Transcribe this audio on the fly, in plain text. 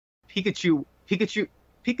Pikachu, Pikachu,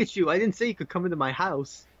 Pikachu, I didn't say you could come into my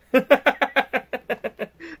house. What's...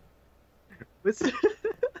 what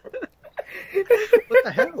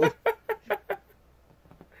the hell?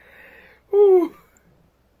 Ooh.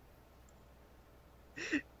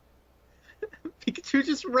 Pikachu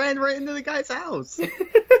just ran right into the guy's house.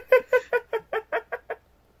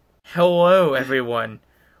 Hello, everyone.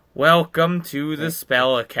 Welcome to the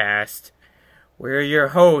Spelecast. We're your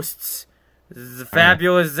hosts. This is the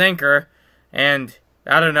fabulous Zinker, and,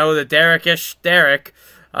 I don't know, the Derek-ish Derek.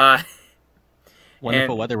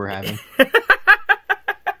 Wonderful weather we're having.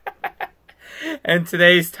 And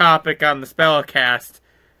today's topic on the Spelecast,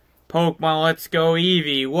 Pokemon Let's Go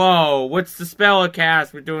Eevee. Whoa, what's the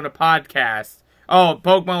Spelecast? We're doing a podcast. Oh,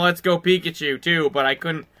 Pokemon Let's Go Pikachu, too, but I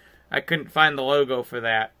couldn't find the logo for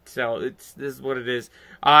that, so this is what it is.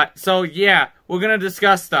 So yeah, we're gonna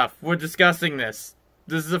discuss stuff. We're discussing this.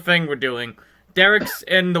 This is a thing we're doing. Derek's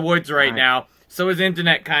in the woods right now, so his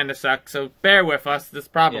internet kind of sucks. So bear with us. This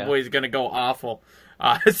probably is gonna go awful.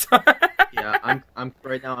 Yeah, I'm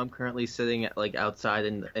right now. I'm currently sitting at, outside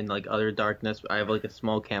in utter darkness. I have a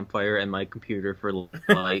small campfire and my computer for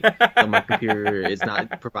light. So my computer is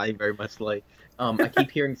not providing very much light. I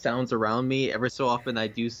keep hearing sounds around me. Every so often, I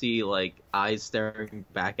do see eyes staring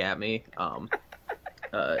back at me.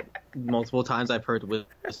 Multiple times I've heard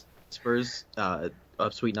whispers of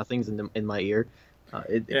sweet nothings in my ear.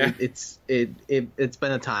 It's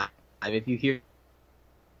been a time. If you hear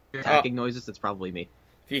hacking noises, it's probably me.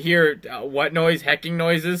 If you hear what noise? Hecking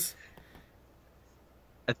noises?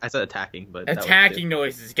 I said attacking, but attacking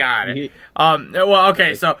noises. Got it. Well,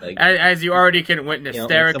 okay. So as you already can witness,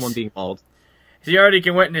 Derek's someone being mauled. So you already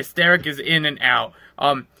can witness, Derek is in and out.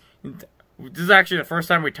 This is actually the first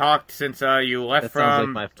time we talked since you left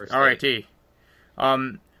from my first RIT.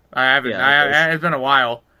 I haven't. It's been a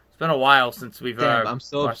while. It's been a while since we've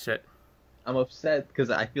watched it. I'm upset because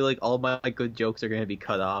I feel like all my good jokes are going to be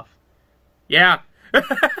cut off. Yeah.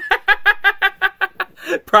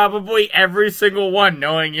 Probably every single one,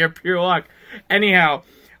 knowing your pure luck. Anyhow,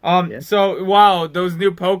 so wow, those new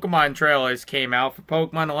Pokemon trailers came out for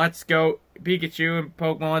Pokemon Let's Go Pikachu and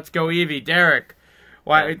Pokemon Let's Go Eevee. Derek,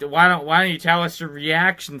 why don't you tell us your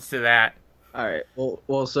reactions to that? All right.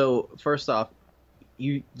 Well. So first off,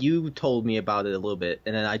 you told me about it a little bit,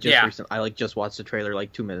 and then I just watched the trailer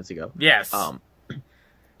 2 minutes ago. Yes.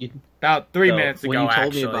 About 3 minutes ago. When you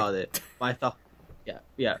told me about it, my thought.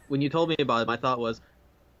 Yeah. When you told me about it, my thought was,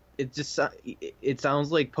 it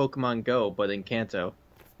sounds like Pokemon Go, but in Kanto,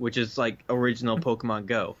 which is original Pokemon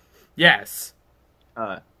Go. Yes.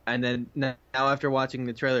 And then now after watching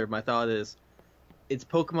the trailer, my thought is, it's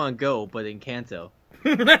Pokemon Go, but in Kanto.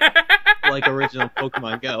 Like original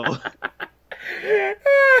Pokemon Go.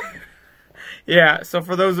 Yeah, so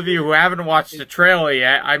for those of you who haven't watched the trailer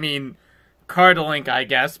yet, I mean, card link, I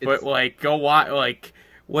guess, but go watch,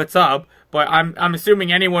 what's up? But I'm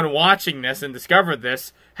assuming anyone watching this and discovered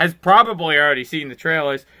this has probably already seen the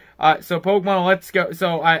trailers. So Pokemon Let's Go.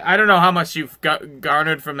 So I don't know how much you've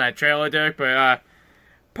garnered from that trailer, Derek, but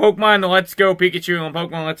Pokemon Let's Go Pikachu and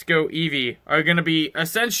Pokemon Let's Go Eevee are going to be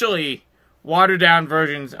essentially watered-down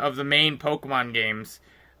versions of the main Pokemon games,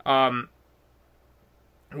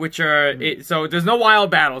 which are... So there's no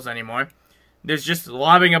wild battles anymore. There's just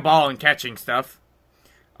lobbing a ball and catching stuff.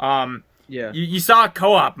 Yeah. You saw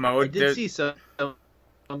co-op mode. I did see some...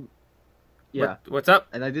 Yeah. What's up?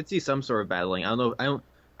 And I did see some sort of battling.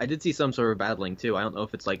 I did see some sort of battling, too. I don't know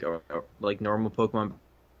if it's normal Pokemon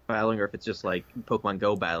battling or if it's just Pokemon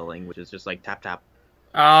Go battling, which is just tap tap.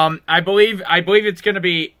 I believe it's gonna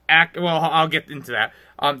be well, I'll get into that.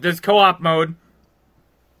 There's co-op mode.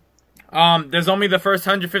 There's only the first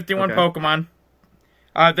 151 Pokemon.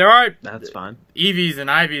 There are that's fine. Eevees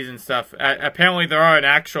and Ivies and stuff. Apparently there are an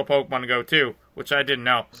actual Pokemon Go too, which I didn't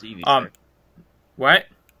know. What?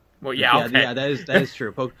 Well, yeah, okay. Yeah, that is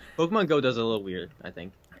true. Pokemon Go does a little weird, I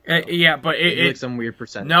think. Yeah, but it's some weird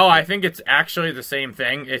percentage. No, I think it's actually the same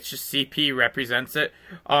thing. It's just CP represents it.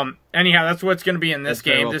 Anyhow, that's what's going to be in this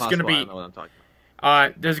game. There's going to be,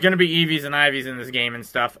 there's going to be Eevees and Ivies in this game and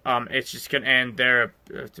stuff. It's just going to, and their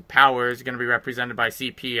power is going to be represented by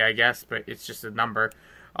CP, I guess, but it's just a number.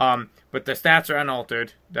 But the stats are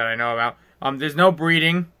unaltered that I know about. There's no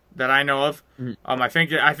breeding that I know of. I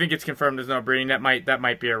think it's confirmed there's no breeding. That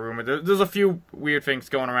might be a rumor. There's a few weird things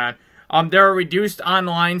going around. There are reduced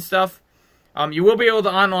online stuff. You will be able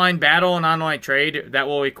to online battle and online trade. That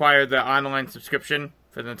will require the online subscription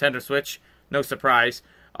for the Nintendo Switch. No surprise.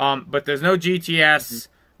 But there's no GTS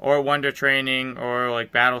or Wonder Training or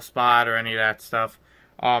Battle Spot or any of that stuff.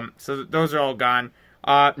 So those are all gone.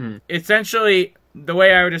 Essentially, the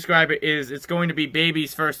way I would describe it is it's going to be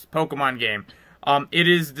baby's first Pokemon game. It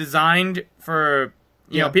is designed for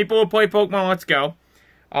you know people who play Pokemon Let's Go,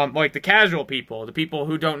 like the casual people, the people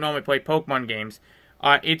who don't normally play Pokemon games.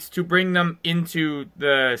 It's to bring them into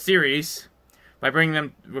the series by bringing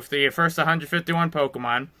them with the first 151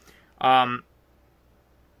 Pokemon,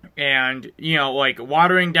 and you know like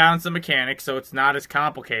watering down some mechanics so it's not as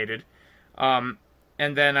complicated, and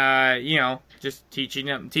then you know just teaching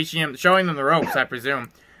them, showing them the ropes. I presume.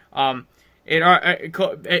 It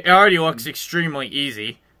already looks extremely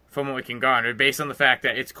easy from what we can garner, based on the fact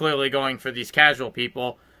that it's clearly going for these casual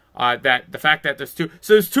people. That the fact that there's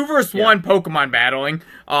there's 2 versus 1 Pokemon battling.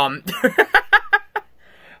 And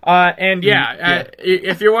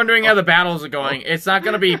if you're wondering how the battles are going, it's not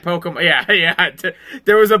gonna be Pokemon. Yeah.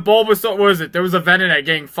 There was a Bulbasaur. What was it? There was a Venonat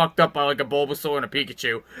getting fucked up by like a Bulbasaur and a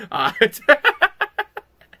Pikachu.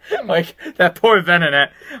 Like that poor Venonat.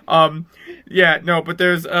 But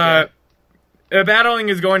there's battling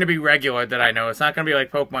is going to be regular that I know. It's not going to be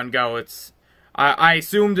like Pokemon Go. I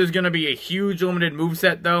assume there's going to be a huge limited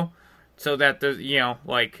moveset though, so that there's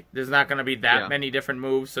there's not going to be that many different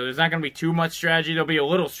moves. So there's not going to be too much strategy. There'll be a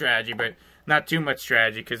little strategy, but not too much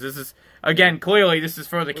strategy because this is clearly this is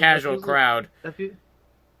for the casual crowd.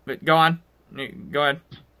 But go on, go ahead.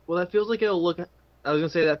 Well, that feels like it'll look. I was gonna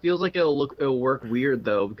say that feels like it'll work weird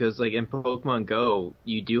though because like in Pokemon Go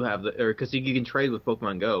you do have because you can trade with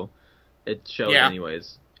Pokemon Go. It shows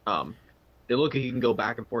anyways. They look like you can go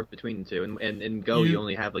back and forth between the two, and in Go you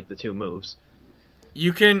only have like the 2 moves.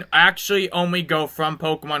 You can actually only go from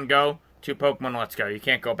Pokemon Go to Pokemon Let's Go. You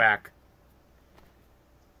can't go back.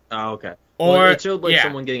 Oh, okay. Or it showed like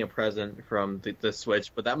someone getting a present from the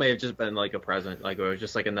Switch, but that may have just been like a present, like it was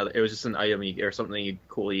just like it was just an item or something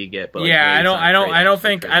cool you get. But like, I don't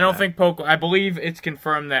think Pokemon. I believe it's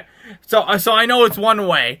confirmed that. So I know it's one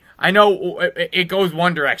way. I know it goes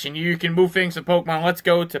one direction. You can move things from Pokemon Let's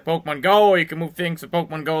Go to Pokemon Go, or you can move things from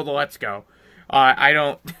Pokemon Go to Let's Go. I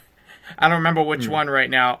don't remember which one right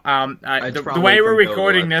now. The way we're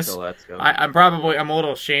recording this, I'm a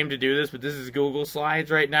little ashamed to do this, but this is Google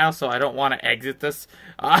Slides right now, so I don't want to exit this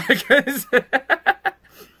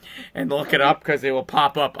and look it up because it will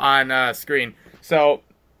pop up on screen. So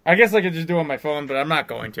I guess I could just do it on my phone, but I'm not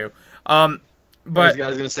going to. But I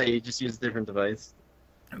was gonna say you just use a different device.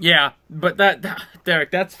 Yeah, but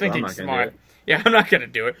Derek, that's thinking smart. Yeah, I'm not gonna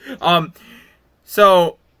do it.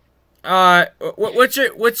 So.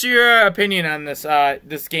 What's your opinion on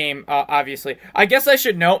this game? Obviously, I guess I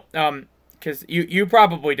should note, because you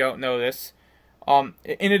probably don't know this.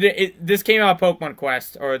 This came out of Pokemon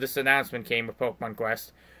Quest, or this announcement came with Pokemon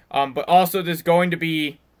Quest. But also there's going to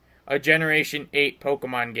be a Generation 8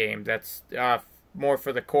 Pokemon game that's more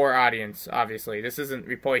for the core audience. Obviously, this isn't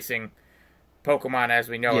replacing Pokemon as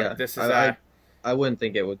we know it. This is I wouldn't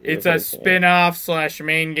think it would. It's a spin-off /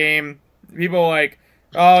 main game. People are like.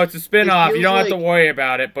 Oh, it's a spin-off. You don't have to worry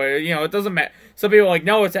about it, but it doesn't matter. Some people are like,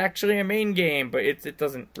 no, it's actually a main game, but it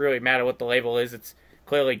doesn't really matter what the label is. It's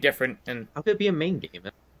clearly different. And how could it be a main game?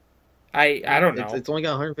 I don't know. It's only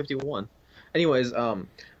got 151. Anyways, so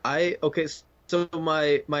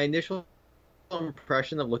my initial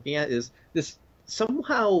impression of looking at it is this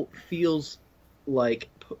somehow feels like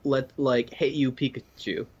Hey You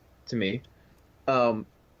Pikachu to me.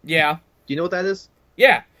 Yeah. Do you know what that is?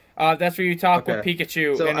 Yeah. That's where you talk with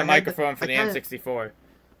Pikachu in the microphone for the N64.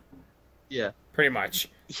 Yeah. Pretty much.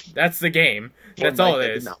 That's the game. That's all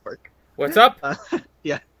it is. Did not work. What's up?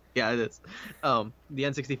 Yeah, it is. The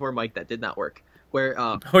N64 mic that did not work. Where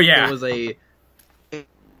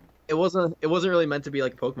it wasn't really meant to be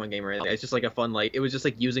like a Pokemon game or anything. It's just like a fun it was just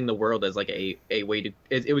like using the world as like a way to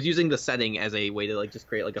it was using the setting as a way to like just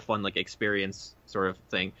create like a fun like experience sort of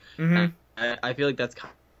thing. Mm-hmm. I feel like that's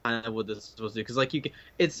kind of what this is supposed to do, because like you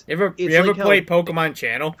ever played Pokemon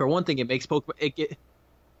Channel? For one thing, it makes Pokemon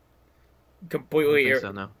completely. I don't think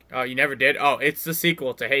so, no. Oh, you never did? Oh, it's the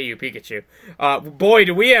sequel to Hey You Pikachu. Boy,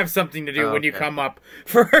 do we have something to do when you come up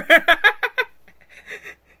for.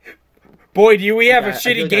 Boy, do we have a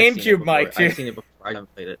shitty GameCube mic too. I've seen it before. I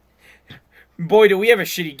haven't played it. Boy, do we have a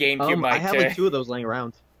shitty GameCube mic. I have like 2 of those laying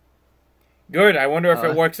around. Good. I wonder if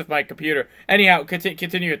it works with my computer. Anyhow,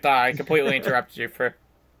 continue your thought. I completely interrupted you for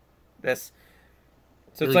this.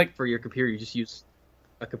 So it's like for your computer, you just use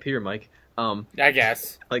a computer mic. I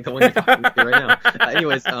guess like the one you're talking to right now.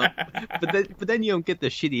 Anyways, but then you don't get the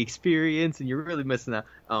shitty experience, and you're really missing out.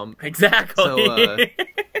 Exactly.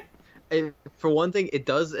 So, for one thing, it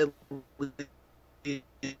does.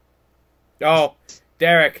 Oh,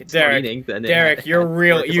 Derek, you're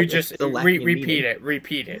real. You just repeat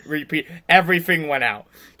it. Everything went out.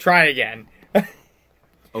 Try again.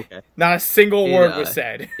 Okay. Not a single word was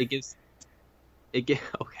said. It gives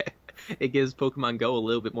Pokemon Go a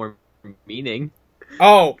little bit more meaning.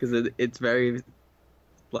 Oh, because it's very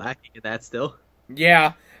lacking in that still.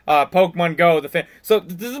 Yeah, Pokemon Go, So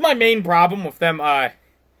this is my main problem with them,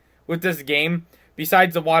 with this game.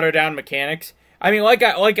 Besides the watered down mechanics, I mean, like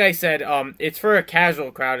I said, it's for a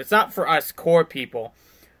casual crowd. It's not for us core people.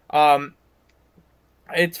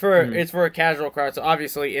 It's for a casual crowd. So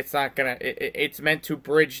obviously, it's not gonna. It's meant to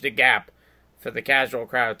bridge the gap for the casual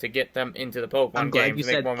crowd to get them into the Pokemon game to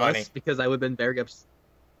make more money. Because I would have been very upset.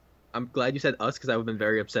 I'm glad you said us because I would have been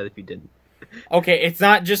very upset if you didn't. Okay, it's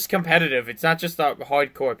not just competitive. It's not just the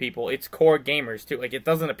hardcore people. It's core gamers too. Like, it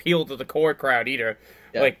doesn't appeal to the core crowd either.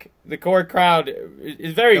 Yeah. Like, the core crowd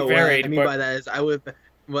is very varied. What I mean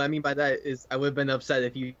by that is I would have been upset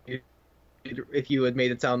if you had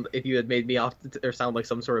made me off or sound like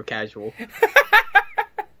some sort of casual.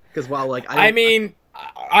 Because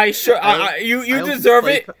you deserve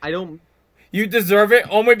it. You deserve it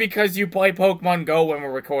only because you play Pokemon Go when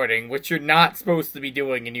we're recording, which you're not supposed to be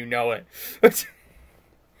doing, and you know it.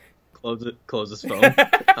 Close this phone.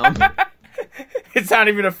 It's not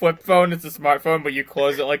even a flip phone; it's a smartphone, but you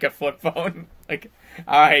close it like a flip phone. Like,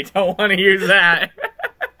 I don't want to use that.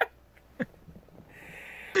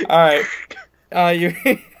 All right, you.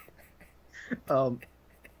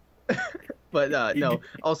 But no.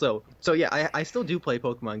 Also, so yeah, I still do play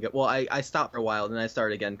Pokemon Go. Well, I stopped for a while, then I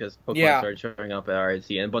started again because Pokemon started showing up at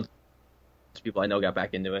RIC, and a bunch of people I know got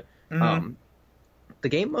back into it. Mm-hmm. The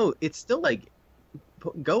game mode, it's still like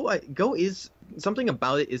Go is something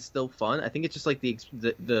about it is still fun. I think it's just like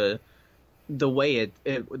the way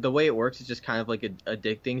it works is just kind of like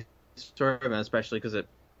addicting, sort of, and especially because it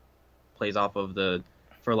plays off of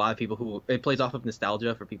for a lot of people it plays off of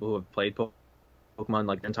nostalgia for people who have played Pokemon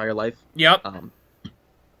like their entire life. Yep.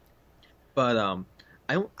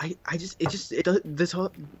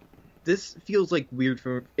 This feels like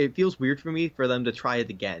weird it feels weird for me for them to try it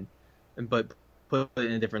again, but put it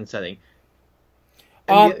in a different setting.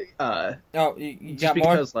 Just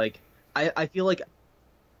because like I feel like,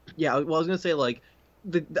 yeah. Well, I was gonna say like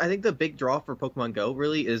I think the big draw for Pokemon Go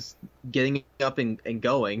really is getting up and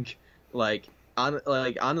going.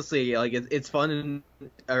 Honestly, like it's fun,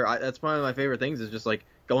 that's one of my favorite things is just like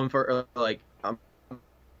going for like a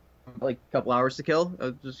couple hours to kill.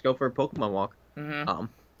 Just go for a Pokemon walk. Mm-hmm.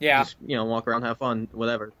 Just, walk around, have fun,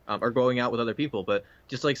 whatever. Or going out with other people, but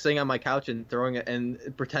just like sitting on my couch and throwing it and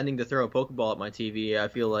pretending to throw a Pokeball at my TV, I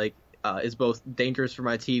feel like is both dangerous for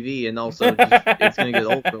my TV and also it's gonna get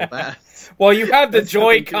old real fast. Well, you have the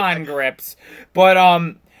Joy-Con grips, but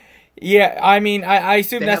yeah, I mean, I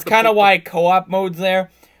assume that's kind of why co-op mode's there.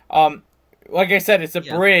 Like I said, it's a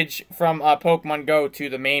bridge from Pokemon Go to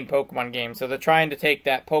the main Pokemon game, so they're trying to take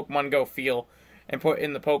that Pokemon Go feel and put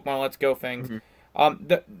in the Pokemon Let's Go things. Mm-hmm.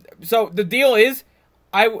 So the deal is,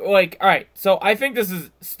 alright, so I think this is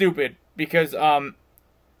stupid, because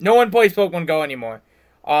no one plays Pokemon Go anymore.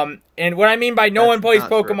 And what I mean by no one plays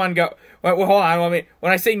Pokemon Go... Well, hold on,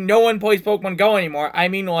 when I say no one plays Pokemon Go anymore, I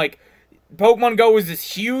mean, like, Pokemon Go is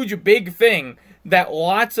this huge, big thing that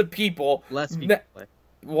lots of people...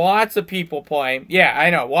 Lots of people play. Yeah,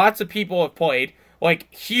 I know. Lots of people have played.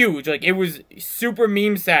 Like, huge. Like, it was super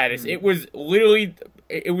meme status. It was literally...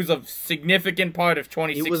 It was a significant part of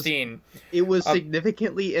 2016. It was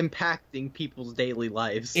significantly impacting people's daily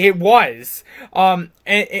lives. It was. And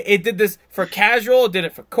it did this for casual. It did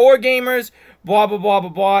it for core gamers. Blah, blah, blah, blah,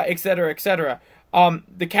 blah, etc., etc.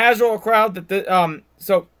 The casual crowd... the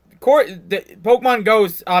Pokemon Go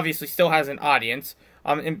obviously still has an audience.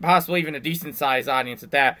 And possibly even a decent-sized audience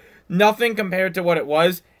at that. Nothing compared to what it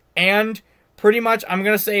was. And... pretty much, I'm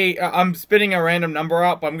going to say, I'm spitting a random number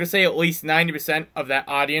out, but I'm going to say at least 90% of that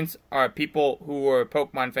audience are people who were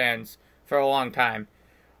Pokemon fans for a long time.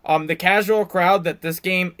 The casual crowd that this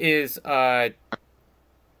game is,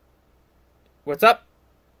 what's up?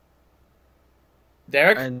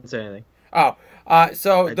 Derek? I didn't say anything. Oh,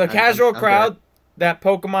 so the casual crowd that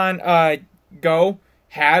Pokemon Go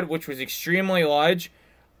had, which was extremely large,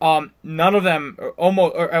 none of them,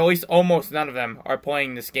 or at least almost none of them, are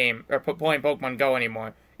playing this game, or playing Pokemon Go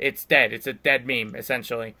anymore. It's dead. It's a dead meme,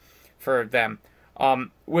 essentially, for them.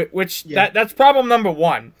 That's problem number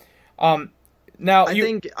one. Now I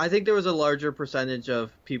think there was a larger percentage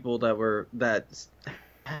of people that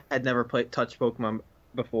had never touched Pokemon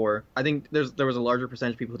before. I think there was a larger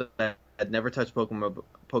percentage of people that had never touched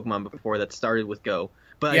Pokemon before that started with Go.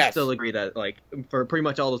 But yes. I still agree that, like, for pretty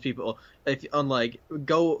much all those people, if unlike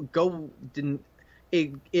Go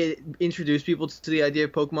it introduced people to the idea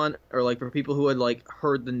of Pokemon, or like for people who had like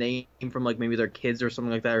heard the name from like maybe their kids or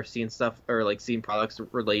something like that, or seen stuff or like seen products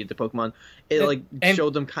related to Pokemon. It like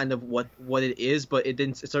showed them kind of what it is, but it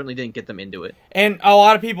certainly didn't get them into it. And a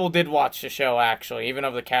lot of people did watch the show, actually, even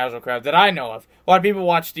of the casual crowd that I know of. A lot of people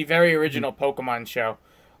watched the very original Pokemon show.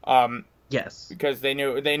 Yes, because they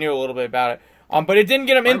knew a little bit about it. But it didn't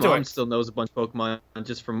get them into it. My mom still knows a bunch of Pokemon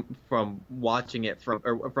just from watching it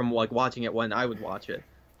from like watching it when I would watch it.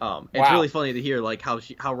 It's really funny to hear like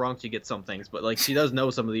how wrong she gets some things, but like she does know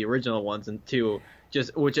some of the original ones, and too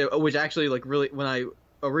just which actually like really when I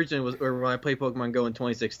played Pokemon Go in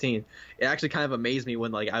 2016, it actually kind of amazed me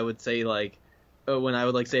when like I would say like when I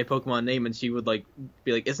would like say a Pokemon name and she would like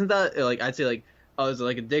be like, isn't that like, I'd say like, oh, there's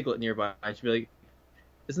like a Diglett nearby, and she'd be like,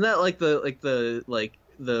 isn't that like the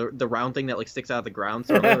round thing that like sticks out of the ground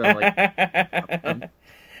sort of? I'm like,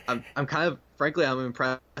 I'm kind of, frankly, I'm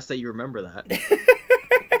impressed that you remember that.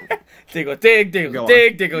 Diggle dig, diggle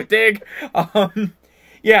dig, diggle dig.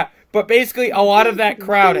 Yeah, but basically a lot of that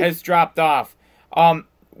crowd has dropped off,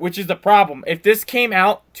 which is the problem. If this came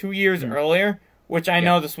out 2 years earlier, which I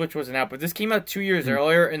know the Switch wasn't out, but this came out 2 years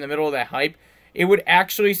earlier in the middle of that hype, it would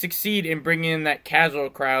actually succeed in bringing in that casual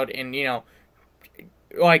crowd and, you know,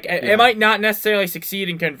 like, it might not necessarily succeed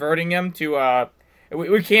in converting them to,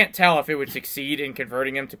 we can't tell if it would succeed in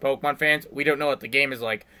converting them to Pokemon fans. We don't know what the game is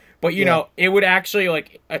like. But, you know, it would actually,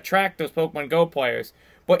 like, attract those Pokemon Go players.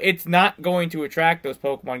 But it's not going to attract those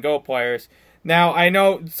Pokemon Go players. Now, I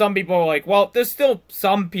know some people are like, well, there's still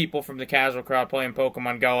some people from the casual crowd playing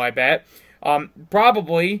Pokemon Go, I bet.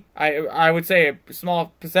 Probably, I would say a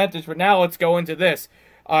small percentage, but now let's go into this.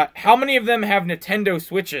 How many of them have Nintendo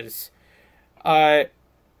Switches?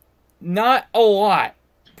 Not a lot,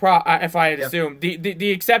 if I had assumed. The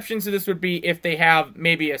exceptions to this would be if they have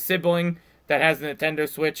maybe a sibling that has a Nintendo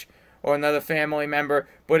Switch or another family member,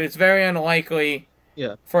 but it's very unlikely.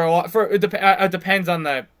 Yeah. It depends on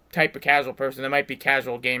the type of casual person. There might be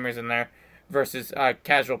casual gamers in there versus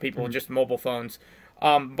casual people with just mobile phones.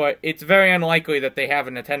 But it's very unlikely that they have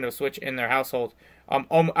a Nintendo Switch in their household.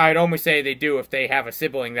 I'd almost say they do if they have a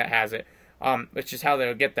sibling that has it. Which is how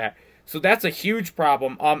they'll get that. So that's a huge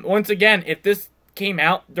problem. Once again, if this came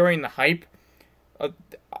out during the hype,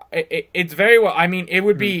 it's very well. I mean, it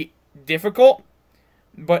would be difficult,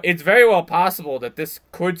 but it's very well possible that this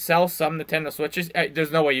could sell some Nintendo Switches.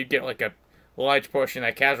 There's no way you'd get like a large portion of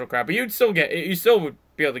that casual crowd, but you still would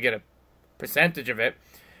be able to get a percentage of it,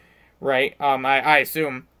 right? I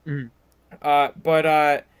assume.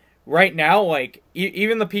 But right now, like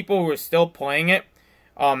even the people who are still playing it,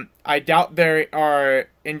 I doubt they are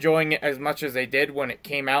enjoying it as much as they did when it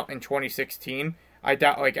came out in 2016. I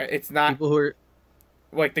doubt, like, it's not people who are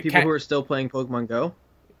like the people who are still playing Pokemon Go.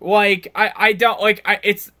 Like, I doubt, like,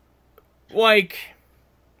 it's like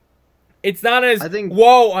it's not as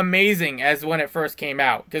amazing as when it first came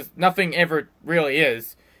out, because nothing ever really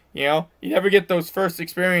is. You know, you never get those first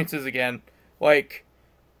experiences again. Like,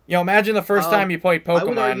 you know, imagine the first time you played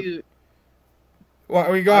Pokemon. Go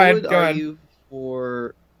ahead.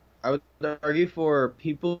 I would argue for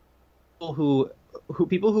people who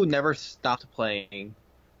never stopped playing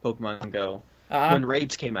Pokemon Go. When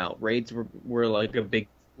raids came out, raids were like a big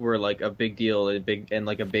deal, a big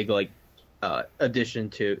addition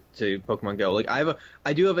to Pokemon Go. Like I have a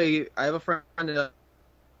friend that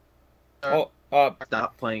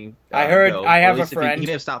stopped playing. I heard Go. I have a friend. He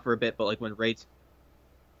may have stopped for a bit, but like when raids,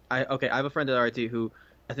 I have a friend at RT who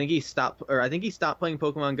I think he stopped playing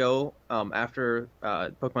Pokemon Go after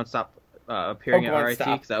Pokemon stopped appearing at RIT,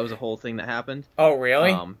 because that was a whole thing that happened. Oh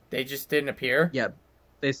really? They just didn't appear? Yeah,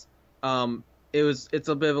 it's a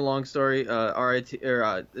bit of a long story.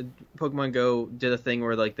 Pokemon Go did a thing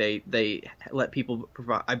where like they let people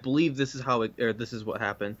provide. I believe this is this is what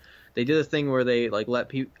happened. They did a thing where they like let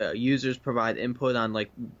users provide input on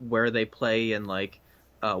like where they play and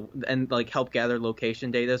help gather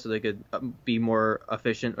location data so they could be more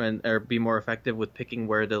efficient or be more effective with picking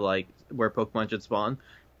where Pokemon should spawn.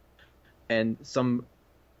 And from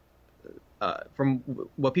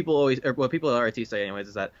what people at RT say anyways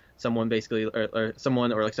is that someone basically or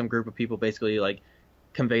someone or like some group of people basically like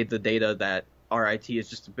conveyed the data that RIT is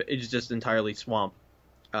just entirely swamp.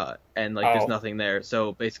 And there's nothing there.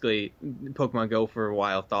 So basically Pokemon Go for a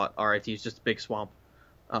while thought RIT is just a big swamp.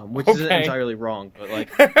 Which isn't entirely wrong, but like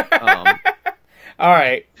all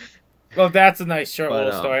right. Well, that's a nice short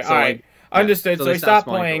little story. All right. Understood. So he stopped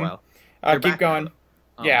playing. Keep going.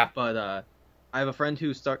 Yeah. But I have a friend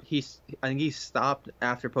who I think he stopped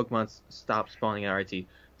after Pokemon stopped spawning at RIT,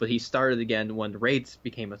 but he started again when raids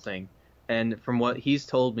became a thing. And from what he's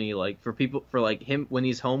told me, like for like him when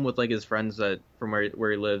he's home with like his friends that from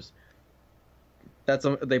where he lives,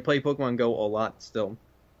 they play Pokemon Go a lot still.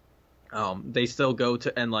 They still go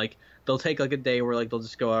to and like they'll take like a day where like they'll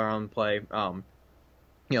just go around and play.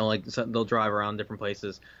 Like so they'll drive around different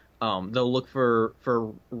places. They'll look for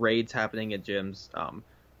raids happening at gyms.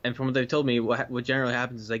 And from what they've told me, what generally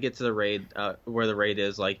happens is they get to the raid, where the raid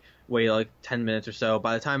is, like wait like 10 minutes or so.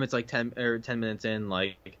 By the time it's like 10 minutes in,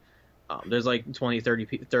 like there's like 20,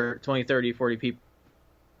 30, 40 people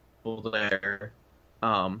there,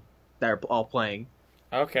 that are all playing.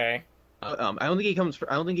 Okay. I don't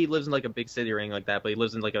think he lives in like a big city or anything like that, but he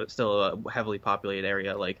lives in like still a heavily populated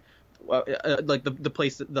area, like the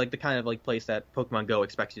place, like the kind of like place that Pokemon Go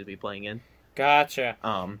expects you to be playing in. Gotcha.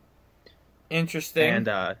 Interesting.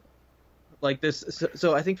 And like this,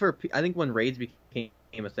 so I think when raids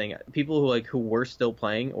became a thing, people who were still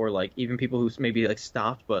playing, or like even people who maybe like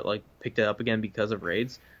stopped but like picked it up again because of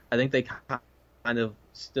raids, I think they kind of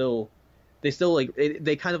still like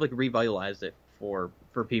they kind of like revitalized it for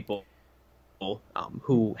people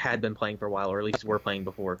who had been playing for a while, or at least were playing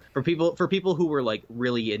before. For people who were like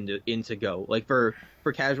really into Go, like for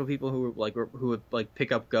casual people who would like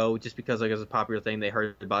pick up Go just because like it was a popular thing, they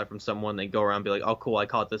heard about it from someone, they go around and be like, oh cool, I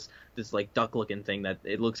caught this like duck looking thing that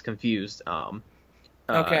it looks confused.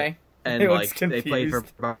 Okay. And like they played for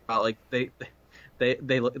about like they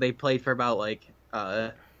played for about like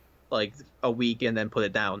a week and then put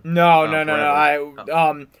it down. No.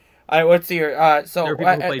 Let's see here. So there were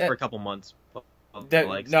people who played for a couple months. There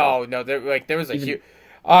was a huge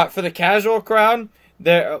for the casual crowd.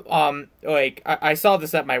 There, I saw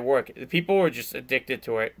this at my work. People were just addicted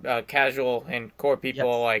to it. Casual and core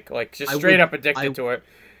people, yes. like just straight up addicted to it.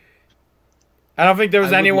 I don't think there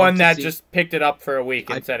was anyone that just picked it up for a week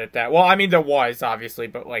and said it that. Well, I mean, there was obviously,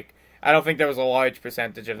 but like I don't think there was a large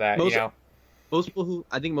percentage of that. Most people who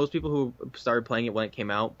started playing it when it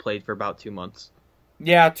came out played for about 2 months.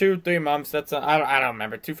 Yeah, 2-3 months. I don't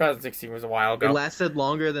remember. 2016 was a while ago. It lasted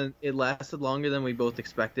longer than we both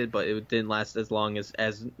expected, but it didn't last as long as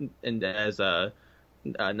Niantic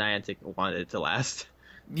wanted it to last.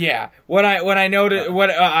 Yeah, what I noticed, what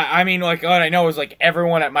I know is like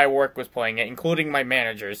everyone at my work was playing it, including my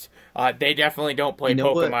managers. They definitely don't play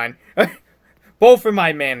Pokemon. Both of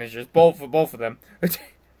my managers, both of them.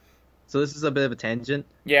 So this is a bit of a tangent.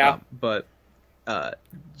 Yeah, but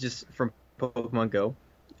just from Pokemon Go,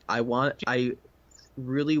 I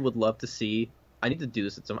really would love to see. I need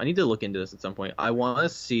to look into this at some point. I want to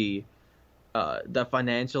see the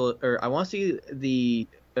financial, or I want to see the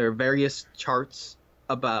various charts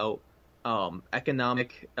about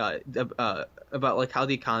economic about like how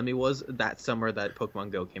the economy was that summer that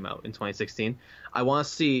Pokemon Go came out in 2016. I want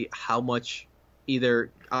to see how much I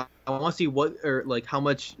want to see what, or like how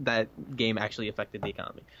much that game actually affected the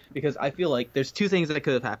economy, because I feel like there's two things that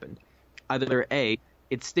could have happened. Either A,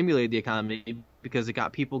 it stimulated the economy because it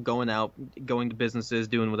got people going out, going to businesses,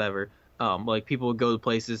 doing whatever. Like people would go to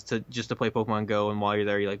places to play Pokemon Go, and while you're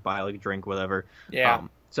there, you like buy like a drink, whatever. Yeah.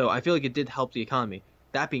 So I feel like it did help the economy.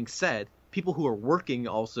 That being said, people who are working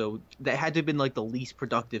also, that had to have been like the least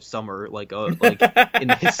productive summer like in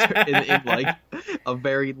history, in like a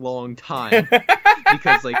very long time,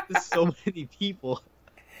 because like so many people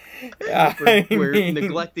were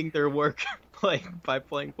neglecting their work by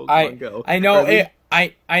playing Pokemon Go. I know it.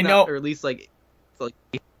 I know, or at least like it's like.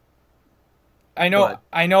 I know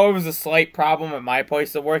it was a slight problem at my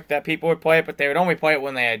place of work that people would play it, but they would only play it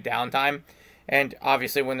when they had downtime. And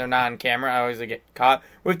obviously when they're not on camera, I always get caught.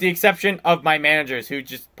 With the exception of my managers who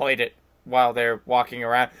just played it while they're walking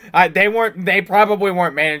around. They probably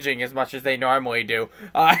weren't managing as much as they normally do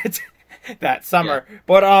that summer. Yeah.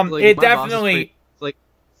 But like, it definitely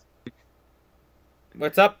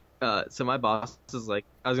What's up? So my boss is like,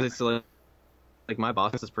 I was gonna say, like my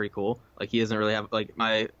boss is pretty cool. Like he doesn't really have like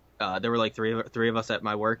my there were like three of us at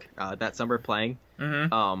my work that summer playing.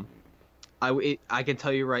 Mm-hmm. I can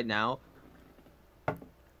tell you right now.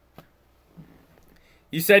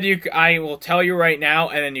 You said I will tell you right now,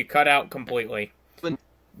 and then you cut out completely.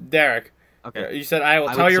 Derek. Okay. You said I will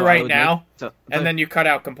tell you right now, and then you cut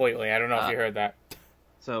out completely. I don't know if you heard that.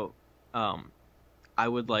 So, I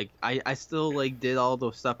would like I still like did all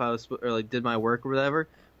the stuff I was, or like did my work or whatever,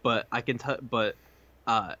 but I can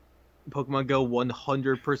Pokemon Go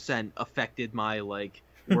 100% affected my like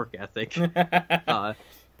work ethic.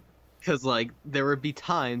 Because like there would be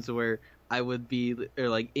times where I would be, or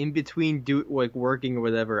like in between working or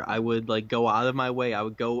whatever, I would like go out of my way. I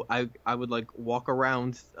would like walk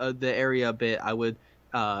around the area a bit. I would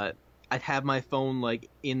I'd have my phone like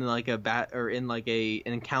in like a an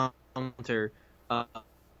encounter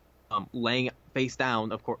laying face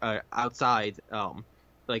down, of course, outside,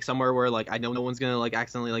 like somewhere where like I know no one's gonna like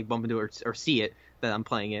accidentally like bump into it or see it that I'm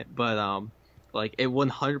playing it, but like it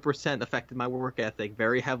 100% affected my work ethic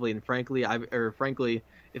very heavily, and frankly,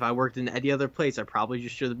 if I worked in any other place, I probably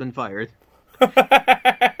just should have been fired.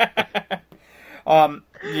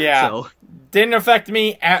 Yeah. So, didn't affect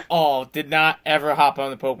me at all. Did not ever hop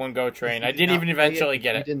on the Pokemon Go train. I didn't even eventually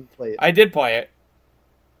get it. You didn't play it. I did play it.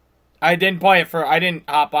 I didn't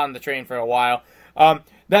hop on the train for a while.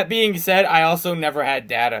 That being said, I also never had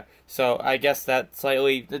data, so I guess that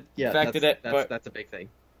slightly affected it. That's a big thing.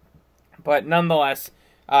 But nonetheless,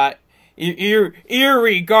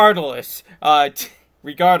 irregardless,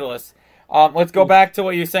 let's go back to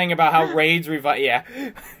what you're saying about how raids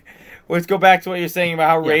Let's go back to what you're saying about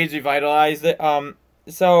how raids revitalized it.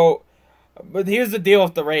 So, but here's the deal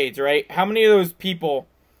with the raids, right? How many of those people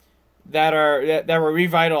that were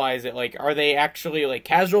revitalized it, like, are they actually like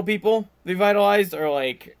casual people revitalized, or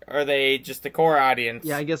like are they just the core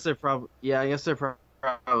audience? I guess they're probably. I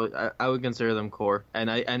would consider them core,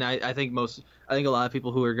 and I think a lot of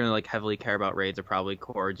people who are gonna like heavily care about raids are probably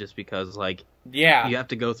core, just because like you have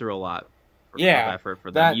to go through a lot. Of effort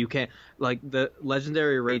for them. You can't like the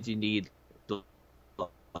legendary raids you need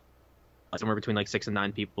somewhere between like 6 and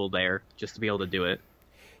 9 people there just to be able to do it.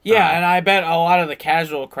 And I bet a lot of the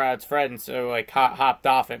casual crowd's friends are like hopped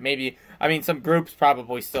off it. Maybe some groups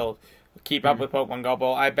probably still keep up with Pokemon Go,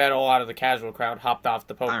 but I bet a lot of the casual crowd hopped off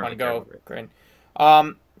the Pokemon Go grid.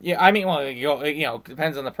 It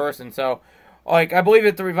depends on the person. So, like, I believe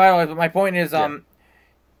it to revitalize, but my point is, I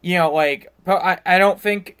don't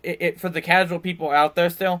think it for the casual people out there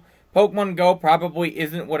still, Pokemon Go probably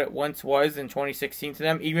isn't what it once was in 2016 to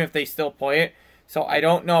them, even if they still play it. So I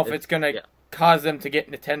don't know if it's going to cause them to get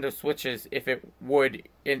Nintendo Switches, if it would,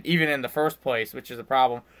 even in the first place, which is a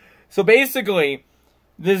problem. So basically,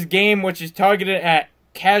 this game, which is targeted at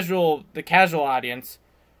the casual audience,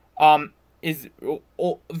 is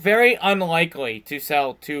very unlikely to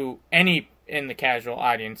sell to any in the casual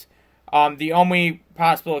audience. The only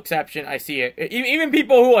possible exception I see it, even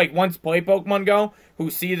people who like once play Pokemon Go who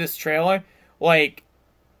see this trailer, like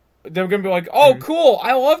they're gonna be like, "Oh, cool!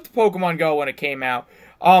 I loved Pokemon Go when it came out."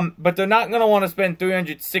 But they're not gonna want to spend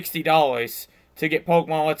 $360 to get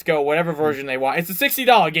Pokemon Let's Go, whatever version they want. It's a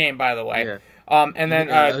 $60 game, by the way. And then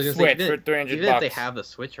Switch for $300. Even if they have the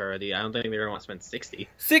Switch already, I don't think they're gonna want to spend 60.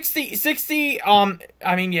 60. 60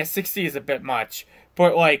 is a bit much.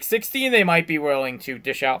 But like 60, they might be willing to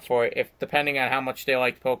dish out for it, depending on how much they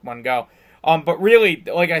like Pokemon Go. But really,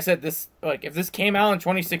 like I said, if this came out in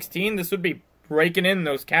 2016, this would be breaking in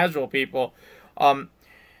those casual people. It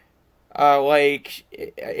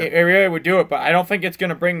really would do it, but I don't think it's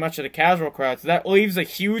gonna bring much of the casual crowd. So that leaves a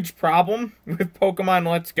huge problem with Pokemon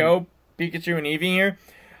Let's Go, Pikachu and Eevee here.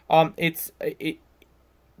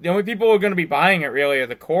 The only people who are gonna be buying it really are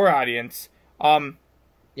the core audience. I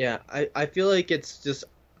feel like it's just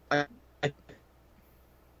as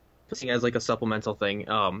like a supplemental thing.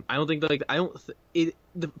 I don't think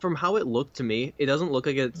that from how it looked to me, it doesn't look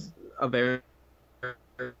like it's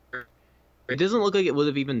it doesn't look like it would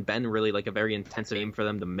have even been really like a very intensive game for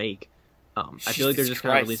them to make. I feel like they're just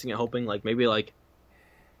kind of releasing it, hoping like maybe like.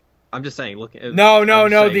 I'm just saying. Look. No.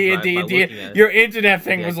 Your internet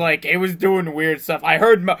thing was like it was doing weird stuff. I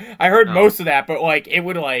heard most of that, but like it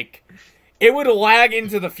would lag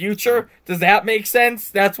into the future. Does that make sense?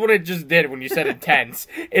 That's what it just did when you said intense.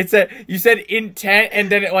 You said intent, and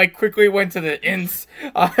then it like quickly went to the ints,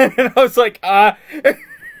 and I was like,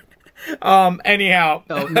 anyhow.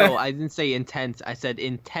 No, I didn't say intense. I said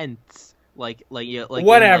intense. Like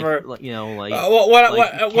whatever. Whatever.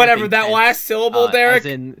 That last syllable, Derek.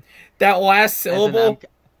 That last syllable.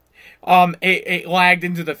 It lagged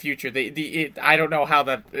into the future. I don't know how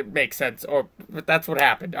that makes sense, but that's what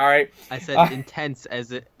happened. All right. I said intense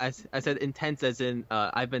as in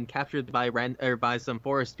I've been captured by some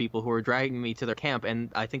forest people who are dragging me to their camp, and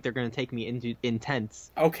I think they're going to take me into intense.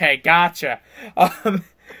 Okay, gotcha.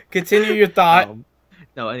 Continue your thought.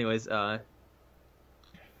 No, anyways,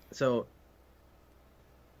 so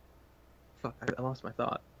fuck, I lost my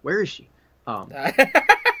thought. Where is she?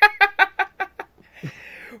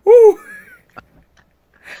 Woo!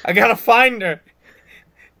 I gotta find her.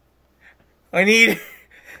 I need.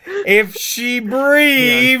 If she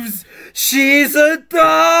breathes, she's a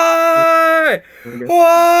die.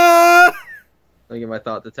 Let me get my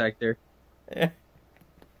thought detector. Yeah.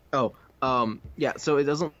 So it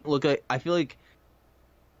doesn't look like. I feel like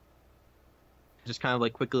just kind of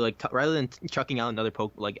like quickly like rather than chucking out another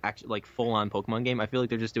full on Pokemon game, I feel like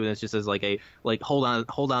they're just doing this just as like a hold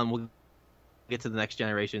on. We'll get to the next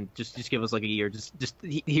generation. Just give us like a year. Just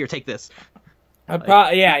here, take this. I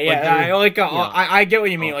get what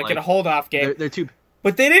you mean. Like in a hold off game. They're too.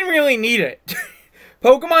 But they didn't really need it.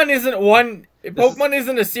 Pokemon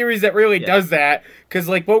isn't a series that really does that. Because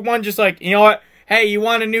like Pokemon just like, you know what? Hey, you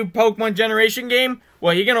want a new Pokemon generation game?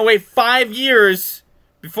 Well, you're gonna wait 5 years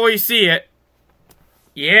before you see it.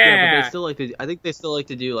 Yeah. But they still like to. I think they still like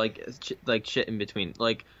to do like shit in between.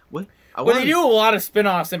 Like what? They do a lot of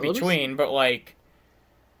spin-offs in between, but like,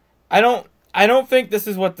 I don't think this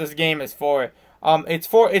is what this game is for.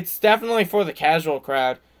 It's definitely for the casual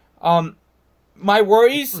crowd. My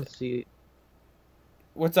worries. Let's see.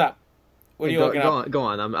 What's up? What are you looking up? Go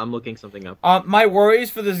on. I'm looking something up. My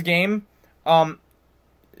worries for this game.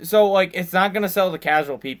 So like, it's not gonna sell to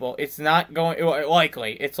casual people. It's not going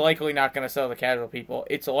It's likely not gonna sell to casual people.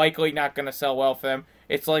 It's likely not gonna sell well for them.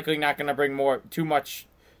 It's likely not gonna bring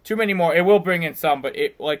too many more. It will bring in some, but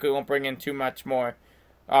it likely won't bring in too much more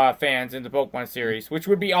fans in the Pokemon series, which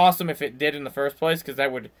would be awesome if it did in the first place, because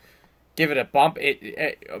that would give it a bump.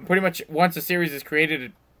 It pretty much once a series is created,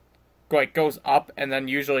 it like goes up, and then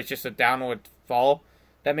usually it's just a downward fall.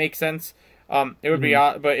 That makes sense. It would be,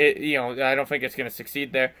 but I don't think it's going to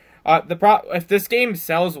succeed there. If this game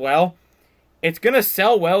sells well, it's going to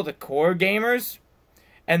sell well to core gamers,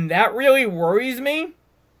 and that really worries me.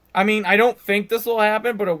 I mean, I don't think this will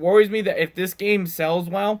happen, but it worries me that if this game sells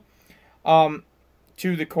well,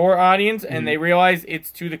 to the core audience, and they realize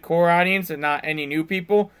it's to the core audience and not any new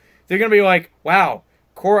people, they're going to be like, wow,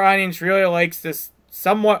 core audience really likes this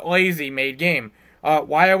somewhat lazy made game.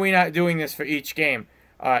 Why are we not doing this for each game?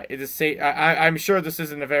 I'm sure this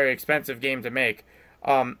isn't a very expensive game to make,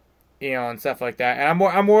 and stuff like that. And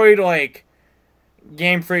I'm worried, like,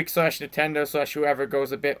 Game Freak / Nintendo / whoever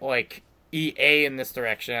goes a bit like EA in this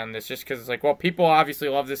direction on this, just because it's like, well, people obviously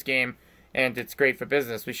love this game, and it's great for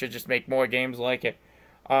business. We should just make more games like it.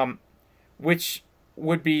 Which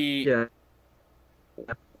would be... Yeah.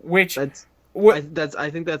 Which... I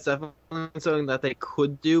think that's definitely something that they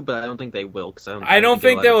could do, but I don't think they will. I don't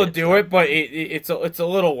think they will do it, but it's a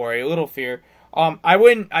little worry, a little fear.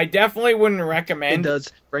 I definitely wouldn't recommend. It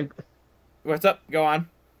does. What's up? Go on.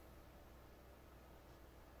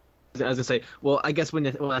 I was gonna say, well, I guess when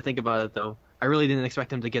I think about it, though, I really didn't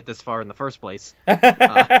expect him to get this far in the first place. Of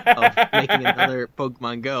making another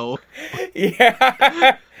Pokemon Go.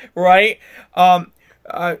 Yeah, right.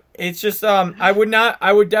 It's just I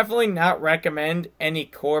would definitely not recommend any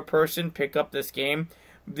core person pick up this game.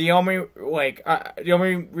 The only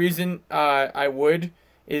reason I would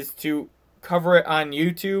is to cover it on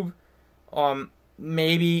YouTube.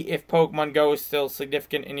 Maybe if Pokemon Go is still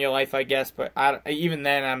significant in your life, I guess, but even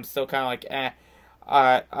then I'm still kind of like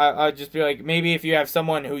I'd just be like, maybe if you have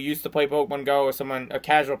someone who used to play Pokemon Go, or a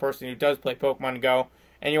casual person who does play Pokemon Go,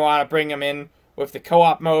 and you want to bring them in with the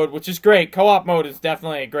co-op mode, which is great. Co-op mode is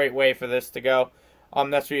definitely a great way for this to go.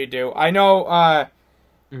 That's what you do. I know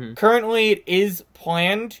currently it is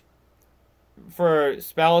planned for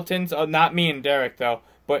Speletons. Not me and Derek, though,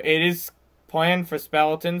 but it is planned for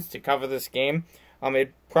Speletons to cover this game.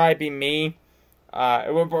 It'd probably be me.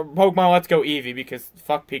 Pokemon Let's Go Eevee, because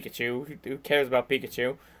fuck Pikachu. Who cares about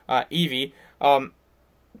Pikachu? Eevee.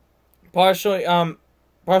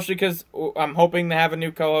 Partially because I'm hoping to have a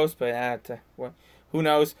new co-host, but who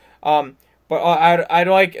knows? But I'd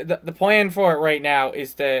like the plan for it right now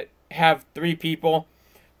is to have 3 people,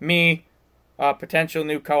 me, potential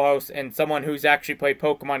new co-host, and someone who's actually played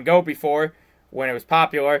Pokemon Go before when it was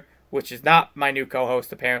popular, which is not my new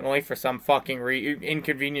co-host apparently for some fucking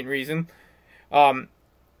inconvenient reason. But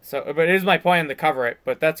it is my plan to cover it.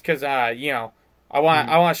 But that's because I want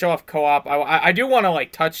to show off co-op. I do want to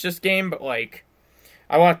like touch this game, but like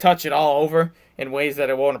I want to touch it all over in ways that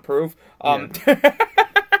it won't approve. No,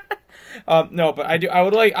 but I do. I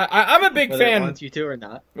would like. I'm a big fan. Whether it wants you to or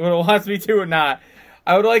not. Whether it wants me to or not.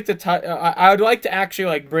 I would like to. I would like to actually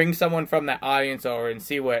like bring someone from that audience over and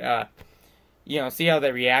see what see how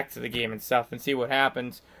they react to the game and stuff, and see what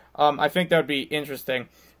happens. I think that would be interesting.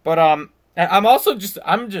 But I'm also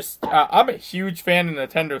I'm a huge fan of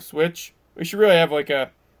Nintendo Switch. We should really have like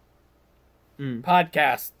a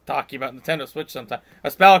podcast talking about Nintendo Switch sometime. A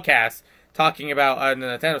Spelecast talking about the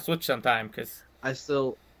Nintendo Switch sometime, because I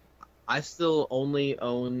still only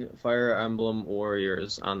own Fire Emblem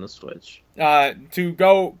Warriors on the Switch. To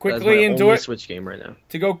go quickly into only Switch game right now.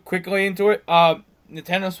 To go quickly into it,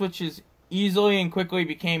 Nintendo Switch is easily and quickly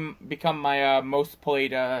become my most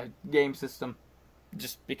played game system,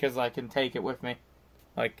 just because I can take it with me.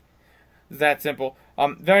 Like, it's that simple.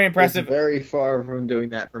 Very impressive. It's very far from doing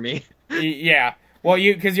that for me. Yeah. Well,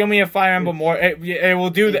 because you only have Fire Emblem more. It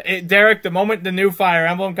will do Derek. The moment the new Fire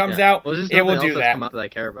Emblem comes out, it will do that. Come out that I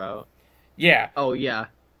care about. Yeah. Oh yeah.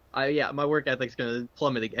 My work ethic's gonna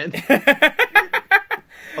plummet again.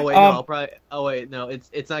 Oh wait, no, I'll probably. Oh wait, no,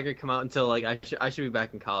 it's not gonna come out until like I should be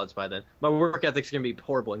back in college by then. My work ethic's gonna be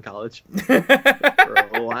horrible in college for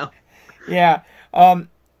a while. Yeah.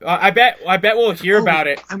 I bet we'll hear about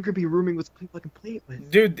it. I'm gonna be rooming with people I can play it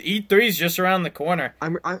with. Dude, E3's just around the corner.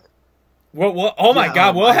 Well, oh my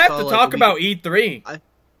God, we'll have to talk about E3.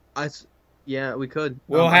 Yeah, we could.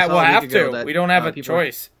 We'll have to. We don't have a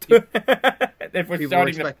choice. If we're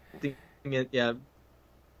starting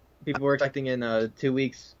people were expecting in 2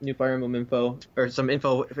 weeks new Fire Emblem info, or some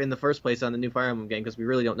info in the first place on the new Fire Emblem game, because we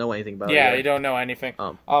really don't know anything about it. Yeah, you don't know anything.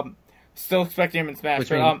 Still expecting him in Smash.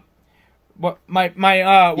 What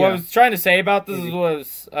I was trying to say about this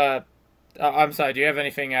was, I'm sorry. Do you have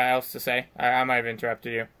anything else to say? I might have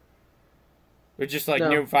interrupted you. It's just like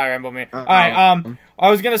new Fire Emblem. All right. I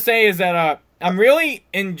was gonna say is that I'm really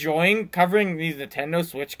enjoying covering these Nintendo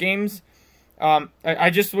Switch games. I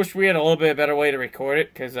just wish we had a little bit better way to record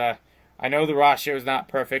it, because I know the ratio is not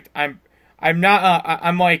perfect. I'm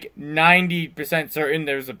like 90% certain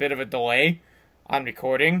there's a bit of a delay on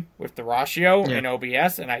recording with the ratio in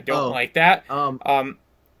OBS, and I don't like that.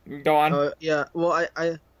 Go on. Yeah. Well,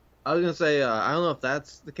 I was gonna say I don't know if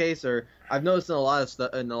that's the case, or I've noticed in a lot of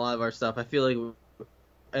stuff, in a lot of our stuff. I feel like,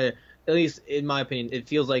 at least in my opinion, it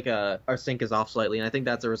feels like our sync is off slightly, and I think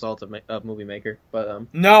that's a result of Movie Maker. But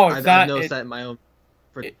no, it's not. I've noticed that in my own.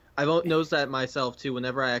 I've noticed that myself too.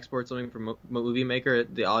 Whenever I export something from Movie Maker,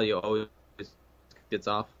 the audio always gets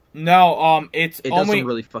off. No, it does only some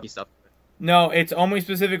really funky stuff. No, it's only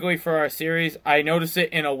specifically for our series. I noticed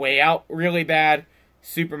it in A Way Out really bad,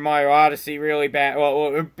 Super Mario Odyssey really bad,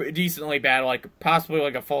 well decently bad, like possibly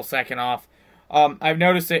like a full second off. I've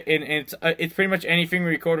noticed it in it's pretty much anything we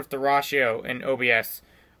record with the ratio in OBS,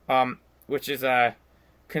 which is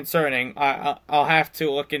concerning. I'll have to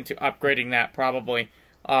look into upgrading that probably,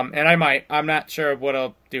 and I might. I'm not sure what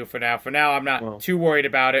I'll do for now. For now, I'm not too worried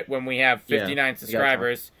about it. When we have 59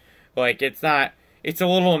 subscribers, like it's not. It's a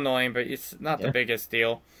little annoying, but it's not the biggest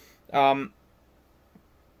deal, in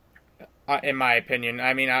my opinion.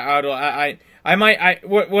 I mean, what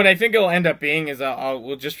I think it'll end up being is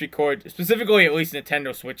we'll just record specifically at least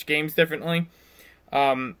Nintendo Switch games differently,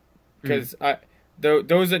 because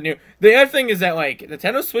those are new. The other thing is that like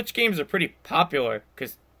Nintendo Switch games are pretty popular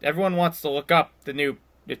because everyone wants to look up the new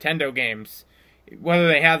Nintendo games, whether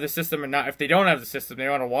they have the system or not. If they don't have the system, they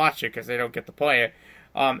want to watch it because they don't get to play it.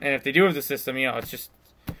 And if they do have the system, it's just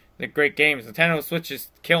the great games. Nintendo Switch is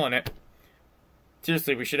killing it.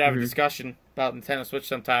 Seriously, we should have a discussion about Nintendo Switch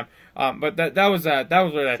sometime. But that was where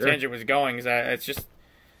that tangent was going. Is that it's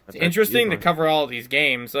interesting to cover all of these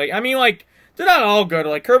games. Like, I mean, like they're not all good.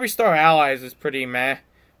 Like Kirby Star Allies is pretty meh,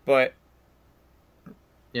 but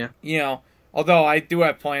although I do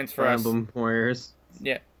have plans for Fire Emblem Warriors.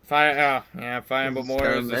 Yeah, Fire Emblem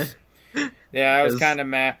Warriors. That was kind of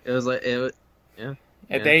meh. It was like They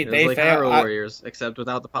like failed. Hyrule Warriors, except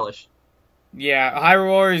without the polish. Yeah, Hyrule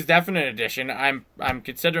Warriors Definite Edition. I'm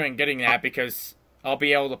considering getting that because I'll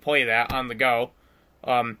be able to play that on the go.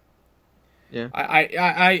 I'm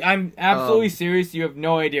absolutely serious. You have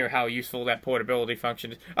no idea how useful that portability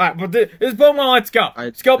function is. All right, but this is Pokemon Let's Go.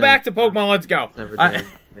 Let's go back to Pokemon Let's Go.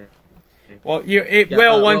 Well, it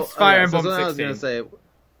will once Fire Emblem 16. I was gonna say.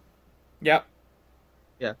 Yep.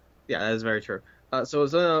 Yeah, that is very true. So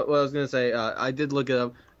what I was gonna say, I did look it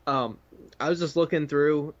up. I was just looking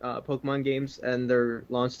through Pokemon games and their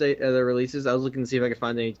launch date, their releases. I was looking to see if I could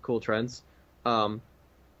find any cool trends. So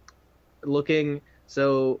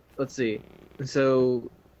let's see.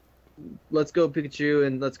 So Let's Go Pikachu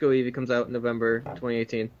and Let's Go Eevee comes out in November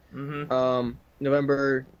 2018.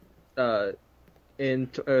 November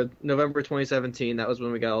 2017. That was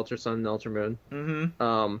when we got Ultra Sun and Ultra Moon.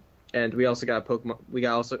 And we also got Pokemon. We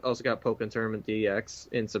also got Pokemon Tournament DX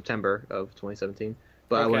in September of 2017.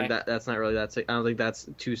 But that's not really that. I don't think that's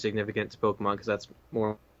too significant to Pokemon because that's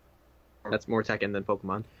more Tekken than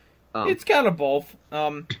Pokemon. It's kind of both.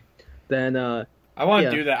 Then I want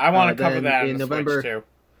to do that. I want to cover that in November Switch too.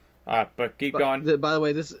 But keep going. By the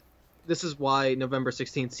way, this is why November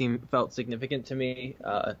 16th felt significant to me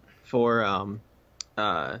for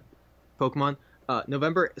Pokemon.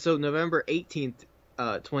 November 18th.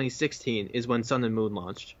 2016 is when Sun and Moon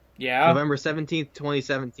launched. Yeah. November 17th,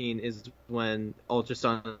 2017 is when Ultra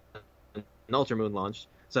Sun and Ultra Moon launched.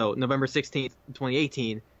 So November 16th,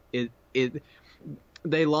 2018,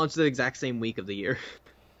 they launched the exact same week of the year.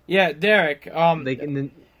 Yeah, Derek.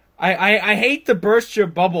 I hate to burst your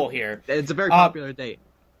bubble here. It's a very popular date.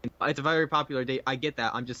 it's a very popular date. I get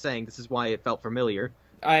that. I'm just saying this is why it felt familiar.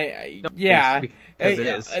 Yeah, because it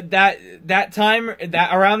is. That time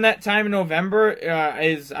around that time in November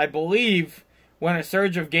is, I believe, when a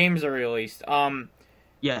surge of games are released.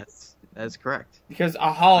 Yes, that's correct. Because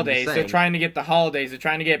holidays, they're trying to get the holidays. They're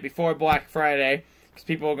trying to get it before Black Friday because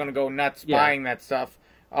people are going to go nuts buying that stuff,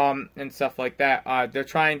 and stuff like that. They're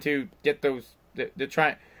trying to get those. They're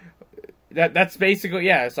trying. That's basically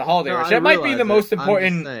it's a holiday rush. That might be the most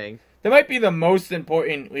important. That might be the most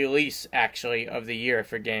important release, actually, of the year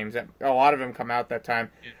for games. A lot of them come out that time.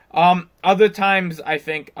 Other times, I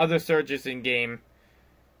think, other surges in game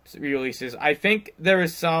releases. I think there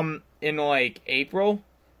is some in, like, April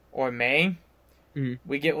or May. Mm-hmm.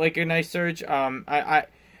 We get, like, a nice surge. I'm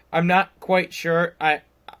not quite sure. I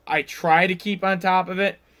try to keep on top of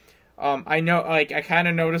it. I know, like, I kind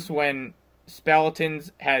of notice when Speletons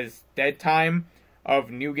has dead time of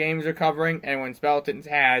new games are covering, and when Speletons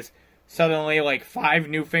has suddenly like 5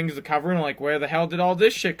 new things to cover, and like, where the hell did all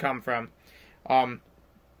this shit come from? And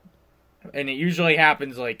it usually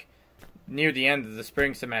happens like near the end of the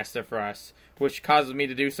spring semester for us, which causes me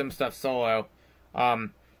to do some stuff solo,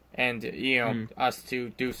 and us to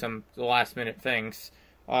do some last minute things.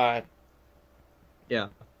 Yeah.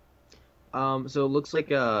 So it looks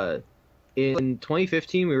like in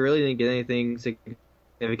 2015 we really didn't get anything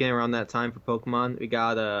significant around that time for Pokemon. We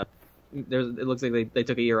got it looks like they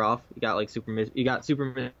took a year off. You got like Super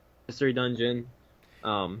Mystery Dungeon.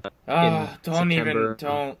 Don't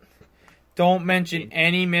mention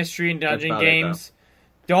any Mystery Dungeon games.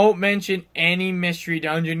 Don't mention any Mystery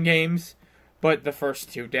Dungeon games, but the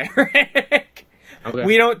first 2, Derek. Okay.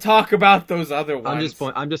 We don't talk about those other ones.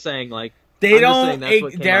 I'm just saying, like, that's what came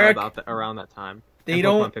Derek, out around that time. They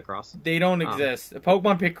don't exist.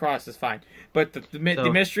 Pokemon Picross is fine, but the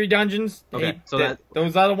Mystery Dungeons,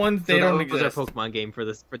 those other ones, they don't exist. That was our Pokemon game for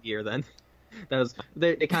the year. Then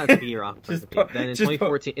they kind of took a year off. Then in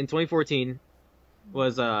 2014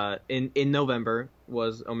 was in November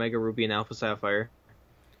was Omega Ruby and Alpha Sapphire.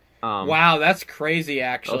 Wow, that's crazy.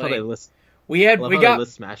 Actually, we got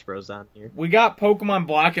Smash Bros on here. We got Pokemon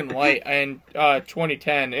Black and White in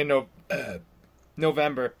 2010 in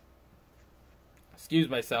November. Excuse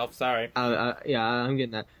myself, sorry. Yeah, I'm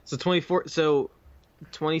getting that. So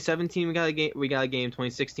 2017 we got a game.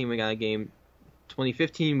 2016 we got a game.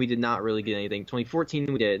 2015 we did not really get anything.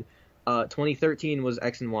 2014 we did. 2013 was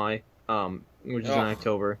X and Y, which is in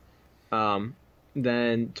October.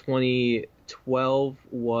 Then 2012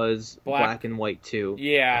 was Black and White 2.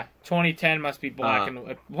 Yeah, 2010 must be Black and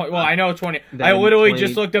White. Well, I know 20. I literally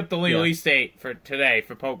just looked up the release date for today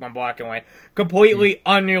for Pokemon Black and White. Completely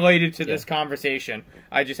unrelated to this conversation.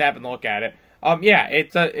 I just happened to look at it.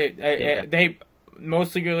 They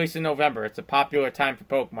mostly release in November. It's a popular time for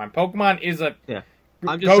Pokemon. Pokemon is a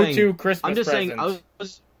go-to Christmas present.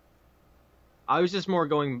 I was just more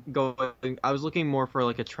going. I was looking more for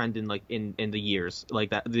like a trend in like in the years,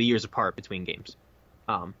 like that, the years apart between games.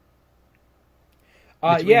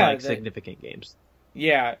 Significant games.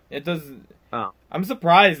 Yeah, it does. I'm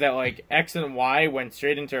surprised that like X and Y went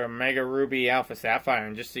straight into Omega Ruby, Alpha Sapphire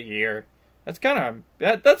in just a year. That's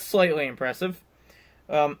that's slightly impressive.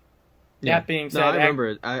 That being said,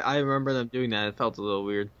 I remember them doing that. It felt a little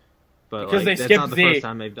weird, but because like, they that's skipped not the Z. first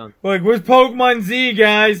time they've done. Like, where's Pokemon Z,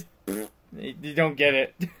 guys? You don't get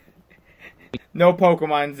it. No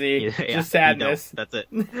Pokemon Z. Just sadness. That's it.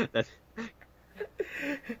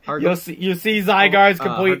 You'll see Zygarde's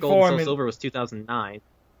complete Gold form. and Soul Silver was 2009.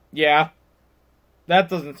 Yeah, that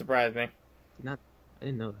doesn't surprise me. I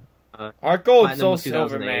didn't know that. Heart Gold and Soul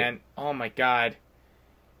Silver, man. Oh my god.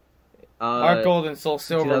 Heart Gold and Soul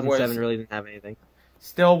Silver 2007 really didn't have anything.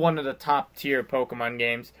 Still one of the top tier Pokemon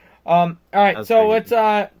games. All right, so let's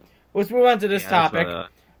move on to this topic.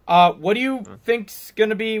 What do you think's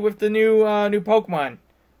gonna be with the new Pokemon?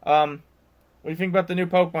 What do you think about the new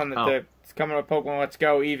Pokemon that's coming with Pokemon Let's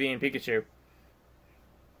Go, Eevee, and Pikachu?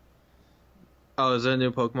 Oh, is there a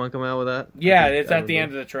new Pokemon coming out with that? Yeah, it's at the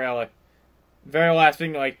end of the trailer. Very last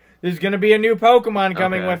thing, like, there's gonna be a new Pokemon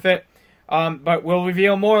coming with it. But we'll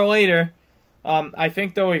reveal more later. I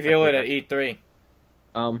think they'll reveal it at E3.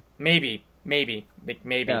 Maybe.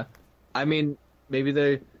 Yeah. I mean, maybe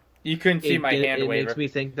they. You couldn't see my hand waiver. It makes me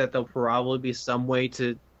think that there'll probably be some way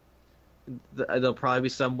to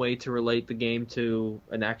relate the game to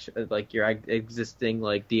an action, like your existing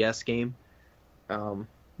like DS game.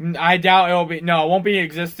 I doubt it'll be. No, it won't be an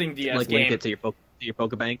existing DS like game. Link it to your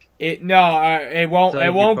Pokebank. It won't. So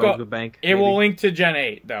it won't go. Pokebank, it will link to Gen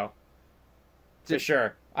 8 though. For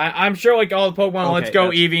sure. I'm sure like all the Pokemon Okay, Let's Go,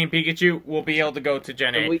 Eevee, and Pikachu will be able to go to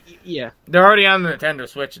Gen 8. Yeah. They're already on the Nintendo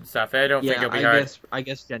Switch and stuff. I don't think it'll be hard. I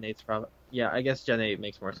guess Gen 8's probably... Yeah, I guess Gen 8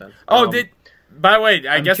 makes more sense. Oh, by the way,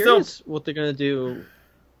 I'm guess curious what they're going to do...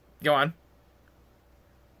 Go on.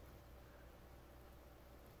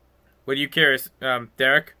 What are you curious,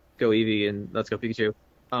 Derek? Go Eevee and Let's Go Pikachu.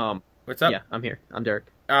 What's up? Yeah, I'm here. I'm Derek.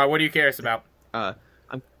 What are you curious about? I'm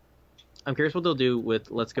curious what they'll do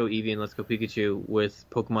with Let's Go Eevee and Let's Go Pikachu with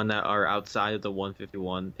Pokemon that are outside of the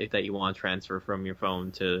 151 if that you want to transfer from your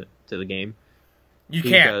phone to the game. You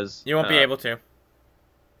can't. You won't be able to.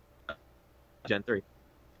 Gen 3.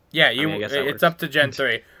 Yeah, it's up to Gen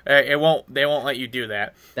 3. They won't let you do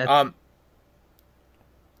that.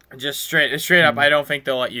 Just straight up, I don't think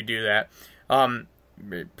they'll let you do that.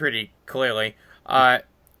 Pretty clearly.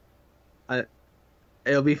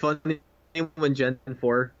 It'll be funny when Gen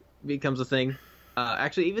 4 becomes a thing.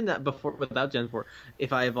 Actually, even that without Gen 4,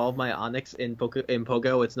 if I evolve my Onix in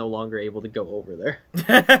Pogo, it's no longer able to go over there.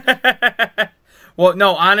 Well,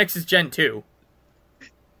 no, Onix is Gen 2.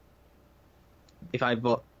 If I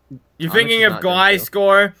You're thinking of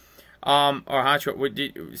Gliscor, or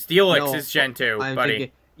Honchkrow. Steelix is Gen 2,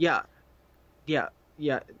 buddy. Yeah.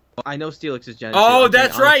 I know Steelix is Gen 2. Oh,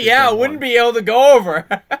 that's right. Yeah, it wouldn't be able to go over.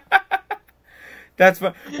 That's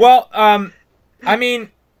fun. Well, I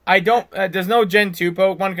mean, I don't. There's no Gen 2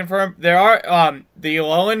 Pokemon confirmed. There are the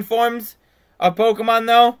Alolan forms of Pokemon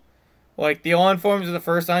though, like the Alolan forms of the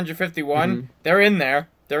first 151. Mm-hmm. They're in there.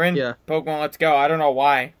 They're in Pokemon Let's Go. I don't know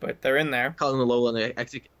why, but they're in there. Calling the Alolan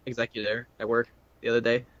Executor at work the other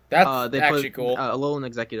day. That's actually cool. Alolan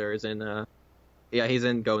Executor is in. Yeah, he's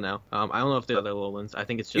in Go now. I don't know if there are other Alolans. I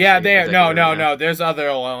think it's just... Yeah, no. There's other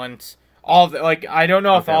Alolans. I don't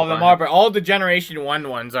know if all of them are, but all the Generation 1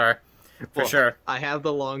 ones are, for sure. I have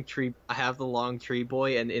the long tree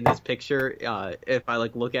boy, and in this picture, if I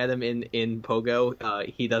look at him in Pogo,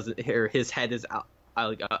 he doesn't... his head is out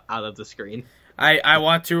of the screen. I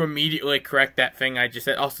want to immediately correct that thing I just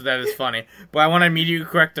said. Also, that is funny. But I want to immediately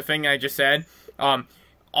correct the thing I just said.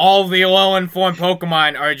 All the Alolan form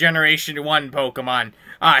Pokemon are Generation 1 Pokemon.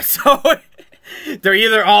 So they're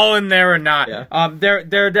either all in there or not. Yeah.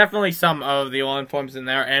 There are definitely some of the Alolan forms in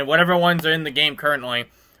there, and whatever ones are in the game currently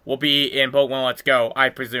will be in Pokemon Let's Go, I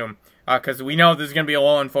presume. Because we know there's going to be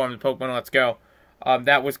Alolan forms in Pokemon Let's Go.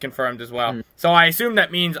 That was confirmed as well. Mm. So I assume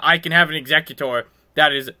that means I can have an Executor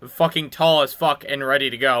that is fucking tall as fuck and ready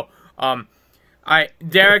to go.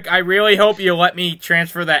 Derek, I really hope you let me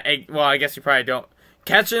transfer that well, I guess you probably don't.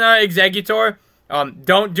 Catch an Executor.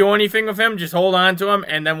 Don't do anything with him. Just hold on to him,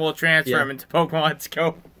 and then we'll transfer him into Pokemon Let's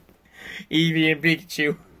Go. Eevee and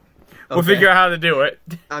Pikachu. We'll figure out how to do it.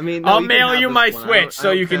 I mean, I'll mail you my Switch so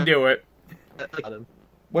you can do it.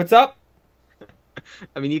 What's up?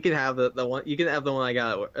 I mean, you can have the one. You can have the one I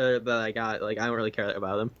got. That I got. I don't really care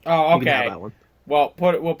about him. Oh, okay. You can have that one. Well,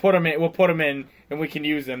 we'll put him in, and we can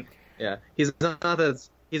use him. Yeah, he's not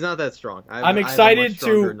that strong. I'm excited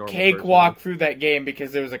to cakewalk through that game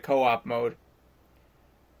because there was a co-op mode.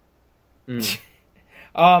 Mm.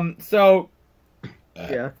 So.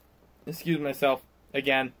 Yeah. Excuse myself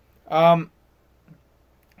again. So,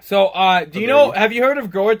 do you know? Have you heard of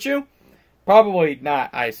Gorchu? Probably not,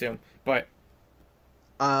 I assume, but.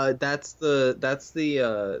 That's the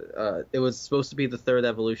it was supposed to be the third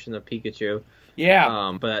evolution of Pikachu.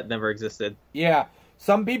 Yeah. But that never existed. Yeah.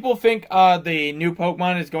 Some people think the new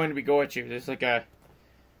Pokemon is going to be Gorchu. There's a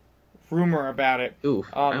rumor about it. Ooh,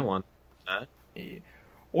 I want that.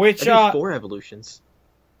 Which 4 evolutions.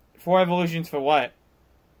 4 evolutions for what?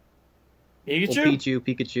 Pikachu? Well,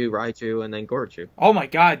 Pikachu, Raichu, and then Gorchu. Oh my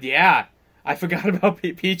god, yeah. I forgot about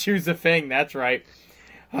Pichu's a thing, that's right.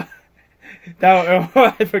 I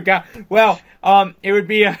forgot. Well, it would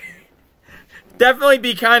be definitely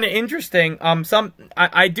be kind of interesting.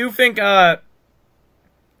 I do think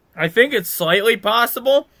I think it's slightly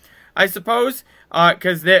possible, I suppose,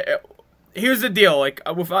 because here's the deal,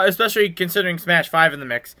 especially considering Smash 5 in the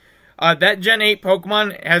mix, that Gen 8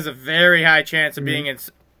 Pokemon has a very high chance of being in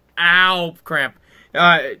and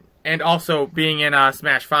also being in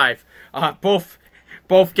Smash 5. Both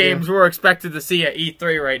games we're expected to see at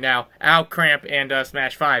E3 right now. Cramp and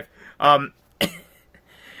Smash 5.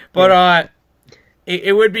 But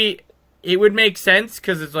it would make sense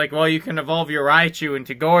because it's you can evolve your Raichu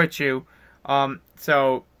into Gorchu.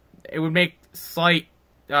 So it would make some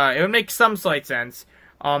slight sense.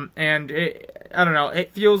 And I don't know.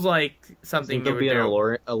 It feels like something you would do. There'll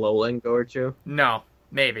be a Alolan Gorchu? No,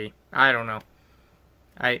 maybe. I don't know.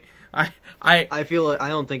 I feel like I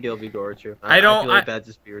don't think it'll be Gorchu. I feel like that'd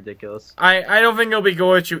just be ridiculous. I don't think it'll be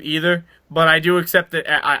Gorchu either, but I do accept that.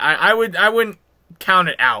 I wouldn't count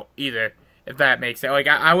it out either, if that makes sense. Like,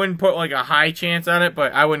 I wouldn't put, like, a high chance on it,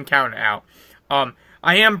 but I wouldn't count it out.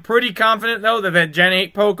 I am pretty confident, though, that Gen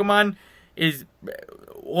 8 Pokemon is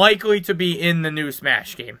likely to be in the new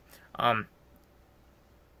Smash game.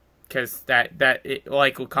 Because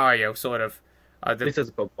like Lucario, sort of. This is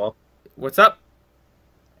a Pokeball. What's up?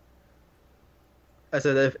 I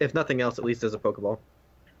said, if nothing else, at least as a Pokeball.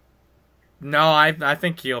 No, I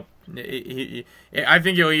think he'll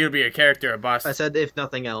either be a character or bust. I said, if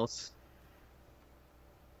nothing else.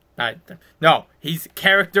 No, he's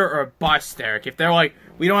character or bust, Eric. If they're like,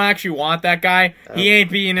 we don't actually want that guy, he ain't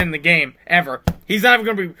being in the game, ever. He's not even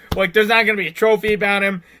going to be, like, there's not going to be a trophy about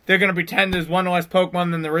him. They're going to pretend there's one less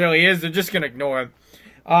Pokemon than there really is. They're just going to ignore him.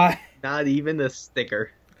 Not even a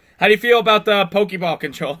sticker. How do you feel about the Pokeball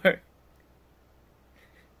controller?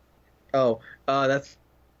 Oh, that's...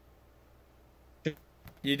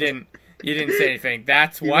 You didn't say anything.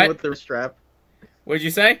 That's even what? With the wrist strap. What'd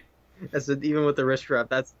you say? I said, even with the wrist strap,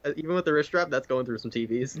 that's going through some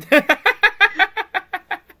TVs.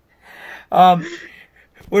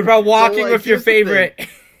 What about walking with your favorite?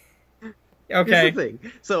 Okay. Here's the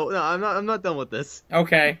thing. So no, I'm not done with this.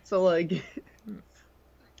 Okay. So like,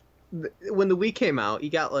 when the Wii came out, you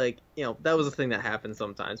got like, that was a thing that happened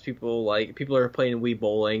sometimes. People are playing Wii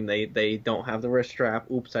bowling. They don't have the wrist strap.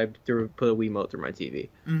 Oops, I put a Wiimote through my TV.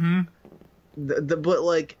 Mm-hmm. But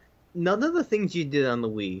like, none of the things you did on the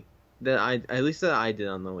Wii that I did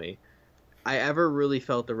on the Wii, I ever really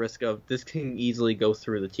felt the risk of this can easily go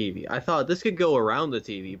through the TV. I thought this could go around the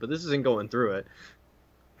TV, but this isn't going through it.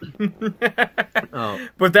 Oh.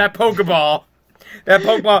 But that Pokeball.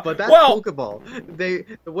 Pokeball,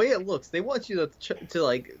 the way it looks, they want you to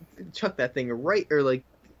like chuck that thing right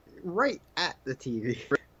at the TV,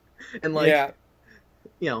 and like,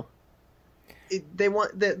 they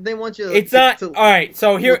want you. It's not all right.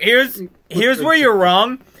 So here's where you're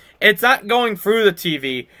wrong. It's not going through the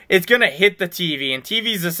TV. It's gonna hit the TV, and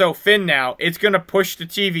TVs are so thin now. It's gonna push the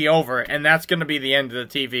TV over, and that's gonna be the end of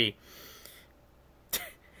the TV.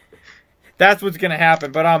 That's what's gonna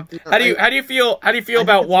happen. But how do you feel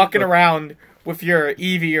about walking around with your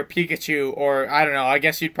Eevee or Pikachu, or I don't know? I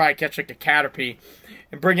guess you'd probably catch like a Caterpie,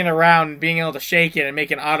 and bringing it around, and being able to shake it and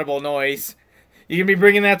make an audible noise. You gonna be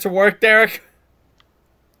bringing that to work, Derek?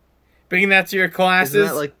 Bringing that to your classes? Isn't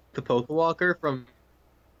that like the Pokewalker from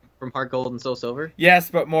Heart Gold and Soul Silver? Yes,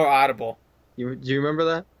 but more audible. Do you remember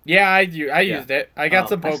that? Yeah, I do. I used it. I got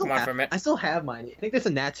some Pokemon from it. I still have mine. I think there's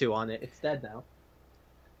a Natu on it. It's dead now.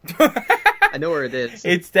 I know where it is.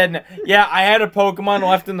 It's dead now. Yeah, I had a Pokemon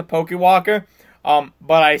left in the Pokewalker,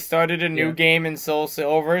 but I started a new game in Soul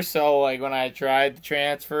Silver, so like when I tried to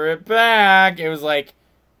transfer it back, it was like,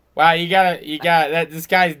 wow, you gotta this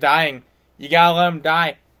guy's dying. You gotta let him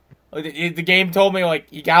die. The game told me like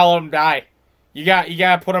you gotta let him die. You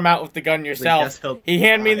gotta put him out with the gun yourself. He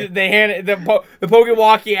handed me the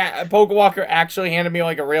Pokewalker actually handed me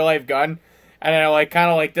like a real life gun. And I like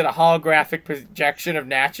kind of like did a holographic projection of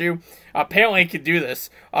Natu. Apparently, he could do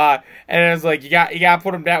this. And it was like you got to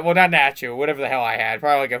put him down. Well, not Natu, whatever the hell I had,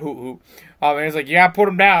 probably like a Hoot Hoot. And it was like you got to put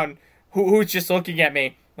him down. Hoot's just looking at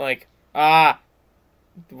me like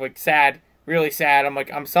like sad, really sad. I'm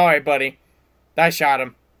like, I'm sorry, buddy. I shot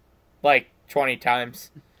him like 20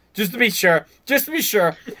 times, just to be sure. Just to be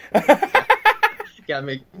sure. You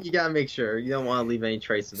gotta make sure. You don't want to leave any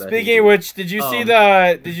traces. Speaking of which, did you see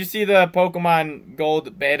the Pokemon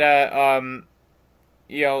Gold beta?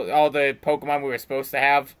 All the Pokemon we were supposed to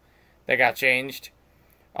have that got changed.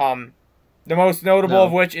 The most notable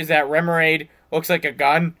of which is that Remoraid looks like a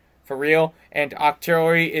gun for real, and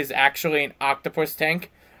Octillery is actually an octopus tank,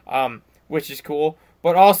 which is cool.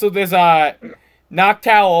 But also, there's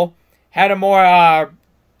Noctowl had a more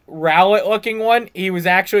Rowlet looking one. He was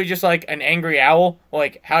actually just like an angry owl,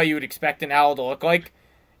 like how you would expect an owl to look like,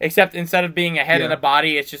 except instead of being a head and a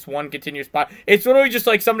body, it's just one continuous body. It's literally just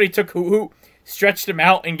like somebody took Hoot, stretched him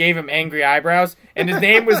out, and gave him angry eyebrows, and his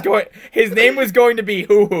name was going to be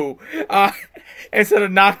Hoo instead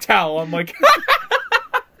of Noctowl. I'm like,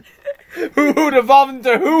 Hoo evolved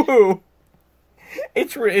into Hoo.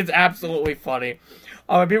 It's absolutely funny.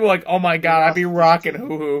 People are like, oh my god, I'd be rocking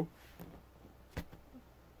Hoo.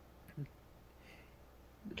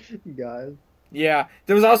 Guys. Yeah,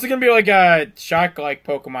 there was also gonna be like a shark-like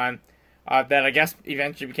Pokemon that I guess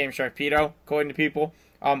eventually became Sharpedo, according to people.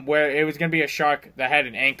 Where it was gonna be a shark that had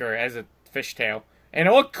an anchor as a fishtail, and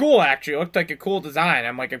it looked cool actually. It looked like a cool design.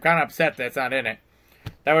 I'm kind of upset that it's not in it.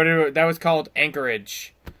 That was called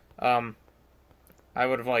Anchorage. I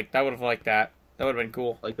would have liked that. That would have been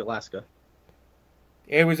cool. Like Alaska.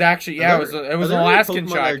 It was actually it was an Alaskan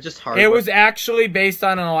shark. It was actually based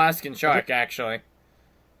on an Alaskan shark, actually.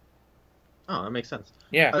 Oh, that makes sense.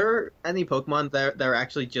 Yeah. Are there any Pokemon that are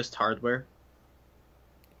actually just hardware?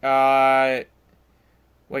 Like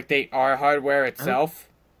they are hardware itself?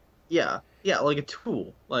 Yeah, like a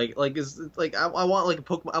tool. Like I want like a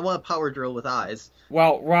Pokemon. I want a power drill with eyes.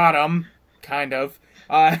 Well, Rodham, kind of.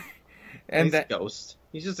 And he's a ghost.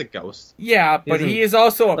 He's just a ghost. Yeah, but he is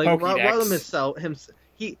also a Pokédex. Rodham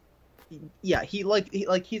he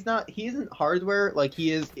isn't hardware. Like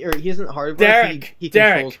he isn't hardware. Derek, he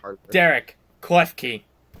controls hardware. Derek, Klefki.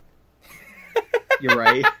 You're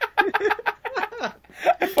right.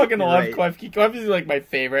 I fucking love Klefki. Klefki's like my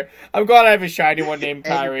favorite. I'm glad I have a shiny one named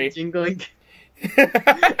Kyrie. Jingling.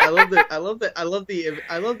 I love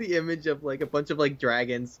the image of like a bunch of like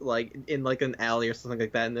dragons like in like an alley or something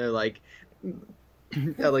like that, and they're like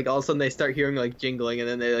like all of a sudden they start hearing like jingling, and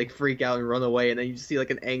then they like freak out and run away, and then you just see like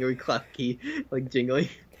an angry Klefki like jingling.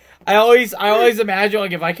 I always imagine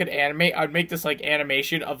like if I could animate, I'd make this like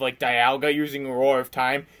animation of like Dialga using Roar of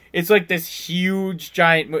Time. It's like this huge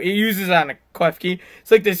giant. It uses on a Klefki.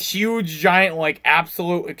 It's like this huge giant like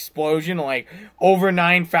absolute explosion, like over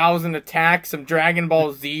 9,000 attacks, some Dragon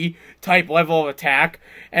Ball Z type level of attack,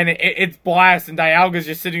 and it's blast. And Dialga's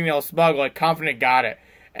just sitting there smug, like confident, got it.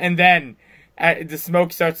 And then the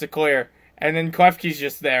smoke starts to clear, and then Klefki's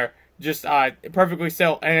just there. Just perfectly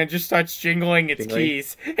still, and it just starts jingling its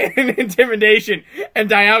keys in intimidation, and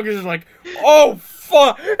Dialga's just like, oh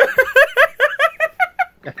fuck.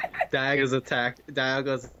 Dialga's attack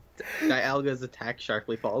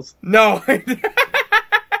sharply falls. No.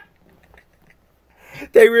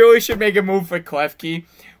 They really should make a move for Klefki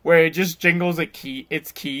where it just jingles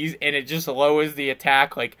its keys, and it just lowers the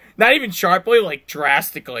attack, like not even sharply, like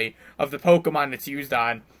drastically, of the Pokemon it's used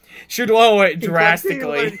on. Should lower it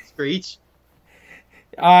drastically. Screech.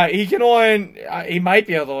 He can learn. He might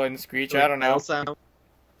be able to learn Screech. I don't know. Sound.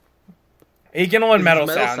 He can learn metal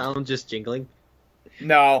sound. Just jingling.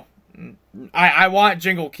 No, I want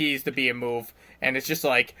jingle keys to be a move, and it's just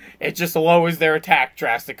like it just lowers their attack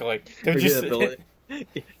drastically. They're just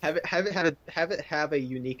have it have a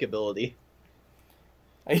unique ability.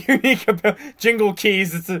 A unique ability. Jingle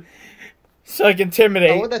keys. It's like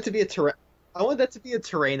intimidate. I want that to be a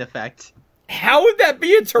terrain effect. How would that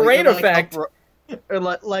be a terrain effect? Or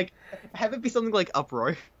like have it be something like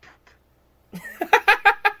uproar.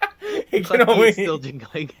 He can only still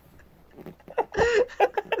jingling.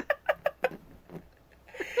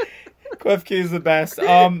 Klefki is the best.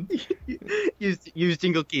 Use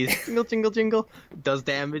jingle keys. Jingle. Does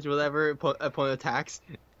damage, whatever opponent attacks.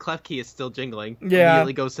 Klefki is still jingling. Yeah.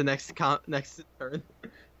 Immediately goes to next turn.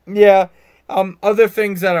 Yeah. Other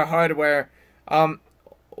things that are hardware.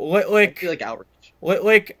 Litlick. I feel like Outreach.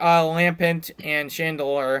 Litlick, Lampent, and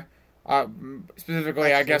Chandelure.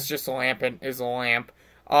 Specifically, I guess just a Lampent is a lamp.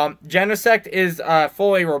 Genesect is a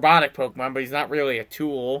fully robotic Pokemon, but he's not really a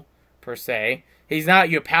tool, per se. He's not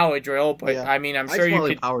your power drill, but yeah. I mean, I'm sure you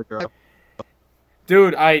could... power drill.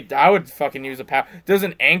 Dude, I would fucking use a power... There's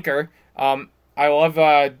an Anchor. I love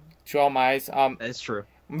Drillmise. That's true.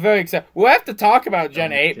 I'm very excited. We'll have to talk about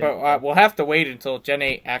Gen 8, but we'll have to wait until Gen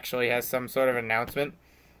 8 actually has some sort of announcement.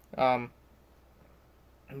 But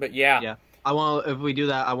yeah. Yeah. If we do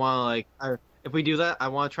that, I want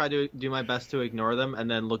to try to do my best to ignore them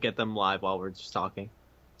and then look at them live while we're just talking,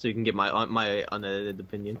 so you can get my unedited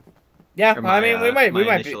opinion. Yeah, I mean, we might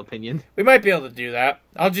be able to do that.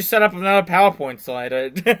 I'll just set up another PowerPoint slide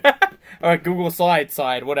or a Google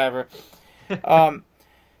slide, whatever.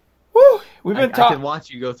 Woo! I can watch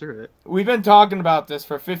you go through it. We've been talking about this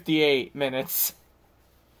for 58 minutes.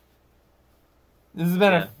 This has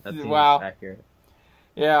been wow. Accurate.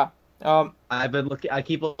 Yeah. I've been looking. I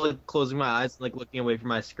keep closing my eyes, like looking away from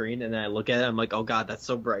my screen, and then I look at it. I'm like, oh god, that's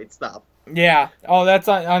so bright. Stop. Yeah. Oh, that's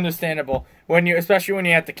understandable. Especially when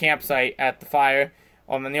you're at the campsite at the fire,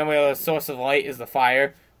 and the only other source of light is the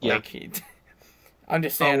fire. Yeah. Like,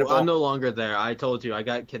 understandable. Oh, I'm no longer there. I told you, I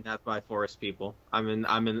got kidnapped by forest people. I'm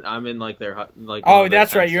in like their like. Oh,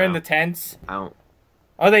 that's right. You're in the tents. I don't.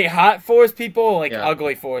 Are they hot forest people or like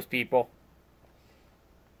ugly forest people?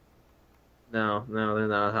 No, they're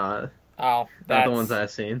not hot. Oh, not the ones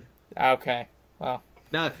I've seen. Okay, well.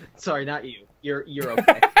 No, sorry, not you. You're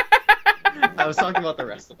okay. I was talking about the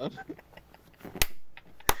rest of them.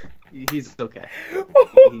 He's okay.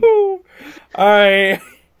 Alright.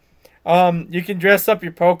 You can dress up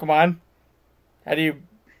your Pokemon. How do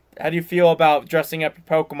you feel about dressing up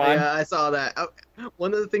your Pokemon? Yeah, I saw that.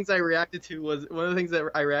 One of the things I reacted to when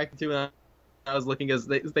I was looking as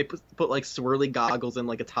they put like swirly goggles and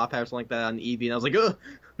like a top hat or something like that on Eevee, and I was like, ugh.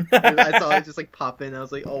 I saw it just like pop in. I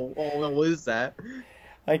was like, oh no, what is that?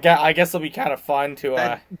 I guess it'll be kind of fun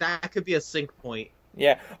to. That could be a sync point.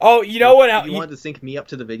 Yeah. Oh, you know what? If you wanted to sync me up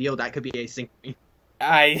to the video, that could be a sync point.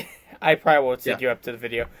 I probably won't sync you up to the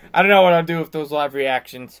video. I don't know what I'll do with those live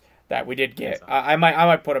reactions that we did get. I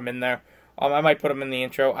might put them in there. I might put them in the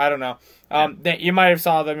intro. I don't know. You might have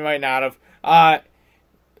saw them. You might not have.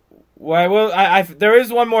 There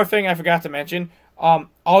is one more thing I forgot to mention.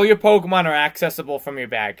 All your Pokemon are accessible from your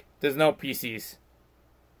bag. There's no PCs.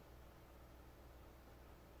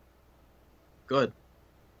 Good.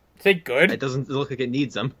 Say good? It doesn't look like it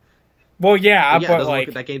needs them. Well, yeah, but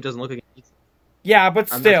like that game doesn't look like it needs them. Yeah, but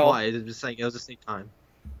still. That's why. It's just saying it was the same time.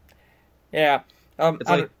 Yeah. It's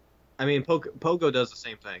like, I mean, Pogo does the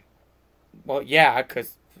same thing. Well, yeah,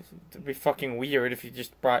 because it'd be fucking weird if you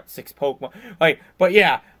just brought 6 Pokemon. Like, but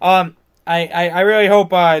yeah, I really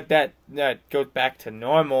hope that goes back to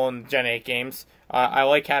normal in Gen 8 games. I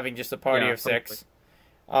like having just a party of 6.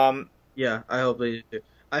 Yeah, I hope they do.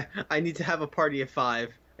 I need to have a party of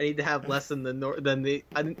 5. I need to have less than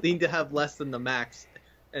I need to have less than the max.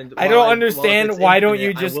 And I don't understand why don't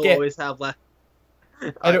you just always have less.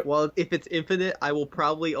 Well, if it's infinite, I will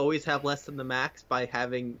probably always have less than the max by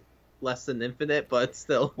having less than infinite, but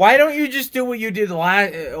still. Why don't you just do what you did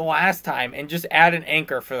last time and just add an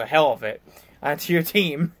anchor for the hell of it onto your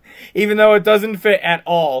team, even though it doesn't fit at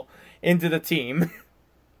all into the team?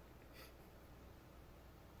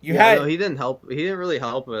 No, he didn't help. He didn't really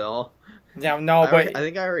help at all. No, but I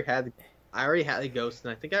think I already had a ghost,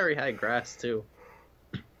 and I think I already had grass too.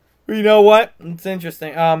 You know what? It's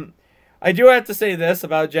interesting. I do have to say this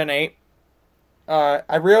about Gen 8.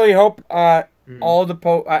 I really hope all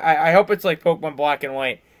the I hope it's like Pokemon Black and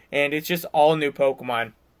White, and it's just all new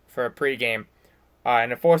Pokemon for a pregame.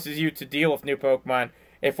 And it forces you to deal with new Pokemon.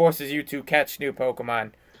 It forces you to catch new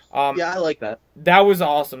Pokemon. Yeah, I like that. That was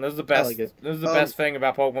awesome. This was the best. Like this is the best thing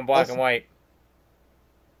about Pokemon Black and White.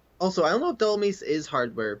 Also, I don't know if Delmise is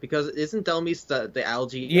hardware, because isn't Delmise the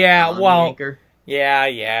algae? Yeah, well, anchor?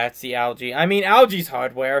 yeah, it's the algae. I mean, algae's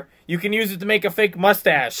hardware. You can use it to make a fake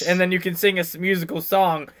mustache, and then you can sing a musical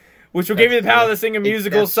song, which will give you the power to sing a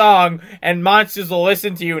musical song, and monsters will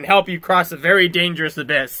listen to you and help you cross a very dangerous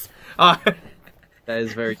abyss. That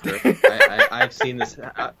is very true. I've seen this.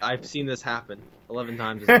 I've seen this happen 11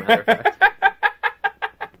 times, as a matter of fact.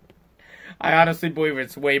 I honestly believe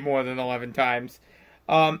it's way more than 11 times.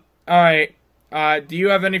 All right. Do you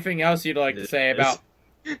have anything else you'd like to say about?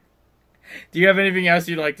 Do you have anything else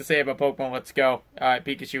you'd like to say about Pokemon Let's Go,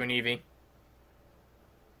 Pikachu and Eevee?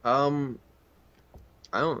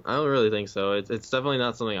 I don't really think so. It's definitely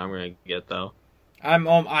not something I'm gonna get though. I'm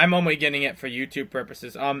only getting it for YouTube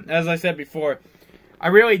purposes. As I said before, I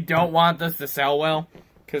really don't want this to sell well,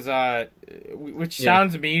 because which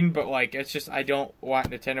sounds mean, but like it's just I don't want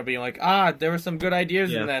Nintendo being like, there were some good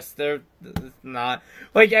ideas in this. They're not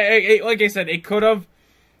like I said, it could have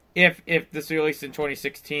if this released in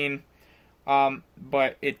 2016.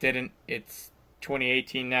 But it didn't. It's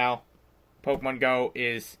 2018 now. Pokemon Go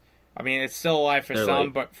is, I mean, it's still alive for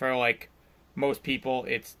some, but for like most people,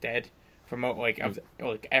 it's dead. For like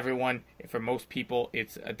everyone, for most people,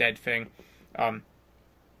 it's a dead thing. So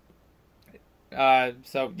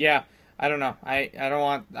yeah, I don't know. I don't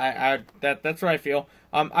want. That's what I feel.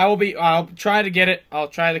 I'll try to get it. I'll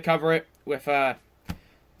try to cover it with the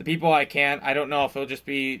people I can. I don't know if it'll just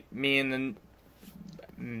be me and then.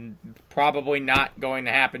 Probably not going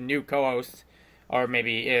to happen new co-hosts, or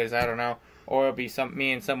maybe is, I don't know, or it'll be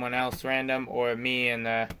me and someone else random, or me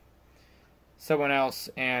and someone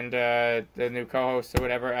else and the new co-host or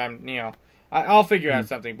whatever. I'll figure out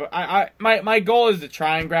something, but my goal is to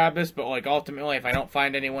try and grab this, but like ultimately if I don't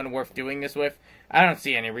find anyone worth doing this with, I don't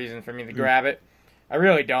see any reason for me to grab it. I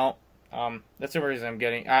really don't. That's the reason I'm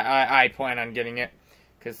getting. I plan on getting it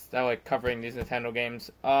because I like covering these Nintendo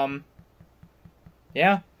games.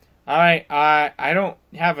 Yeah. All right. I don't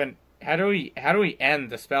have an. How do we end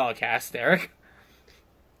the Spelecast, Eric?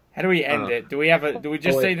 How do we end it? Do we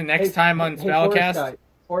just say the next time on Spelecast?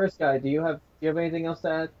 Forest guy, do you have anything else to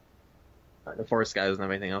add? The Forest guy doesn't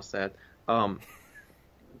have anything else to add.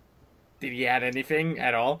 Did he add anything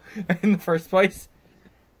at all in the first place?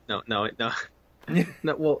 No. No.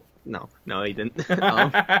 Well, no, he didn't. Do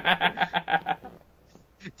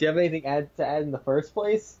you have anything to add in the first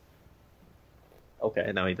place?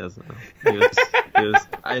 Okay, no, he doesn't. He was.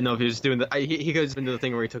 I don't know if he was just doing the. He could have just been doing the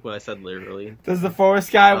thing where he took what I said literally. Does the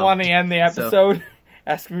Forest guy want to end the episode?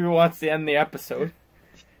 Ask me who wants to end the episode.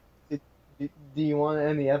 Do you want to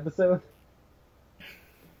end the episode?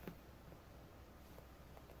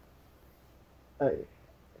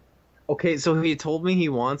 Okay, so he told me he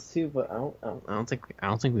wants to, but I don't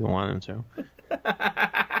think we want him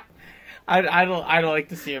to. I'd like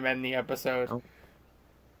to see him end the episode. Oh.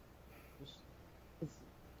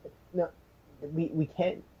 No, we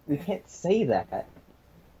can't say that.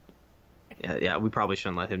 Yeah, we probably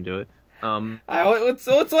shouldn't let him do it. Let's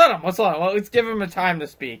let him. Let's give him a time to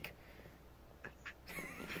speak.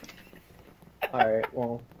 All right.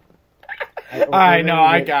 Well. I know.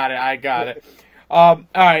 I got it. All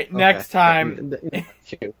right. Okay. Next time.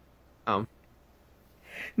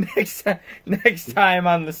 Next time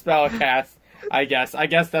on the Spelecast. I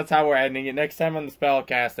guess that's how we're ending it. Next time on the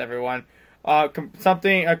Spelecast, everyone. A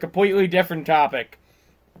completely different topic.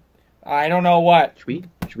 I don't know what. Should we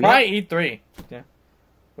probably E3. Yeah.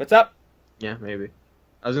 What's up? Yeah, maybe.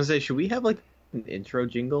 I was gonna say, should we have like an intro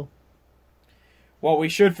jingle? Well, we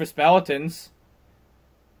should for Speletons.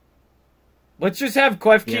 Let's just have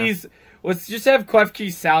Klefki's. Yeah. Let's just have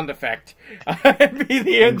Klefki's sound effect be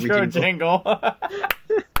the intro jingle.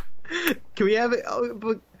 Can we have it? Oh,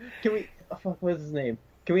 but can we? Oh, fuck, what's his name?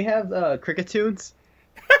 Can we have Cricket Tunes?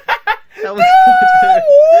 That was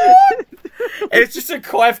It's just a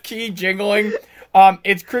Klefki jingling.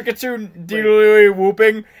 It's Cricketune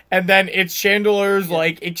whooping, and then it's Chandeler's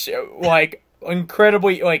like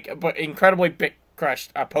incredibly bit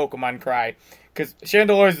crushed a Pokemon cry, because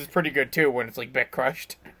Chandeler's is pretty good too when it's like bit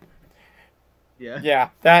crushed. Yeah.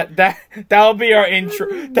 That'll be our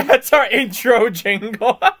intro. That's our intro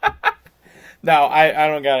jingle. No, I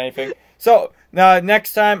don't got anything. So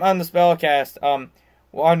next time on the Spelecast,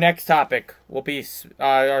 our next topic will be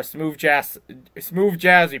our smooth jazz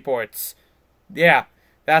reports. Yeah,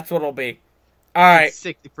 that's what it'll be. All right.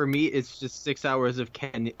 For me, it's just 6 hours of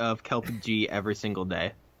Kelp G every single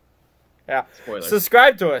day. Yeah. Spoilers.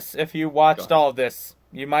 Subscribe to us if you watched all of this.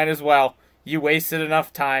 You might as well. You wasted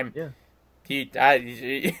enough time. Yeah.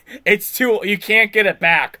 It's too. You can't get it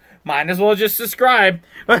back. Might as well just subscribe.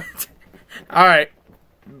 All right.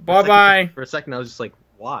 Bye bye. For a second, I was just like,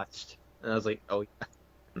 watched, and I was like, oh yeah.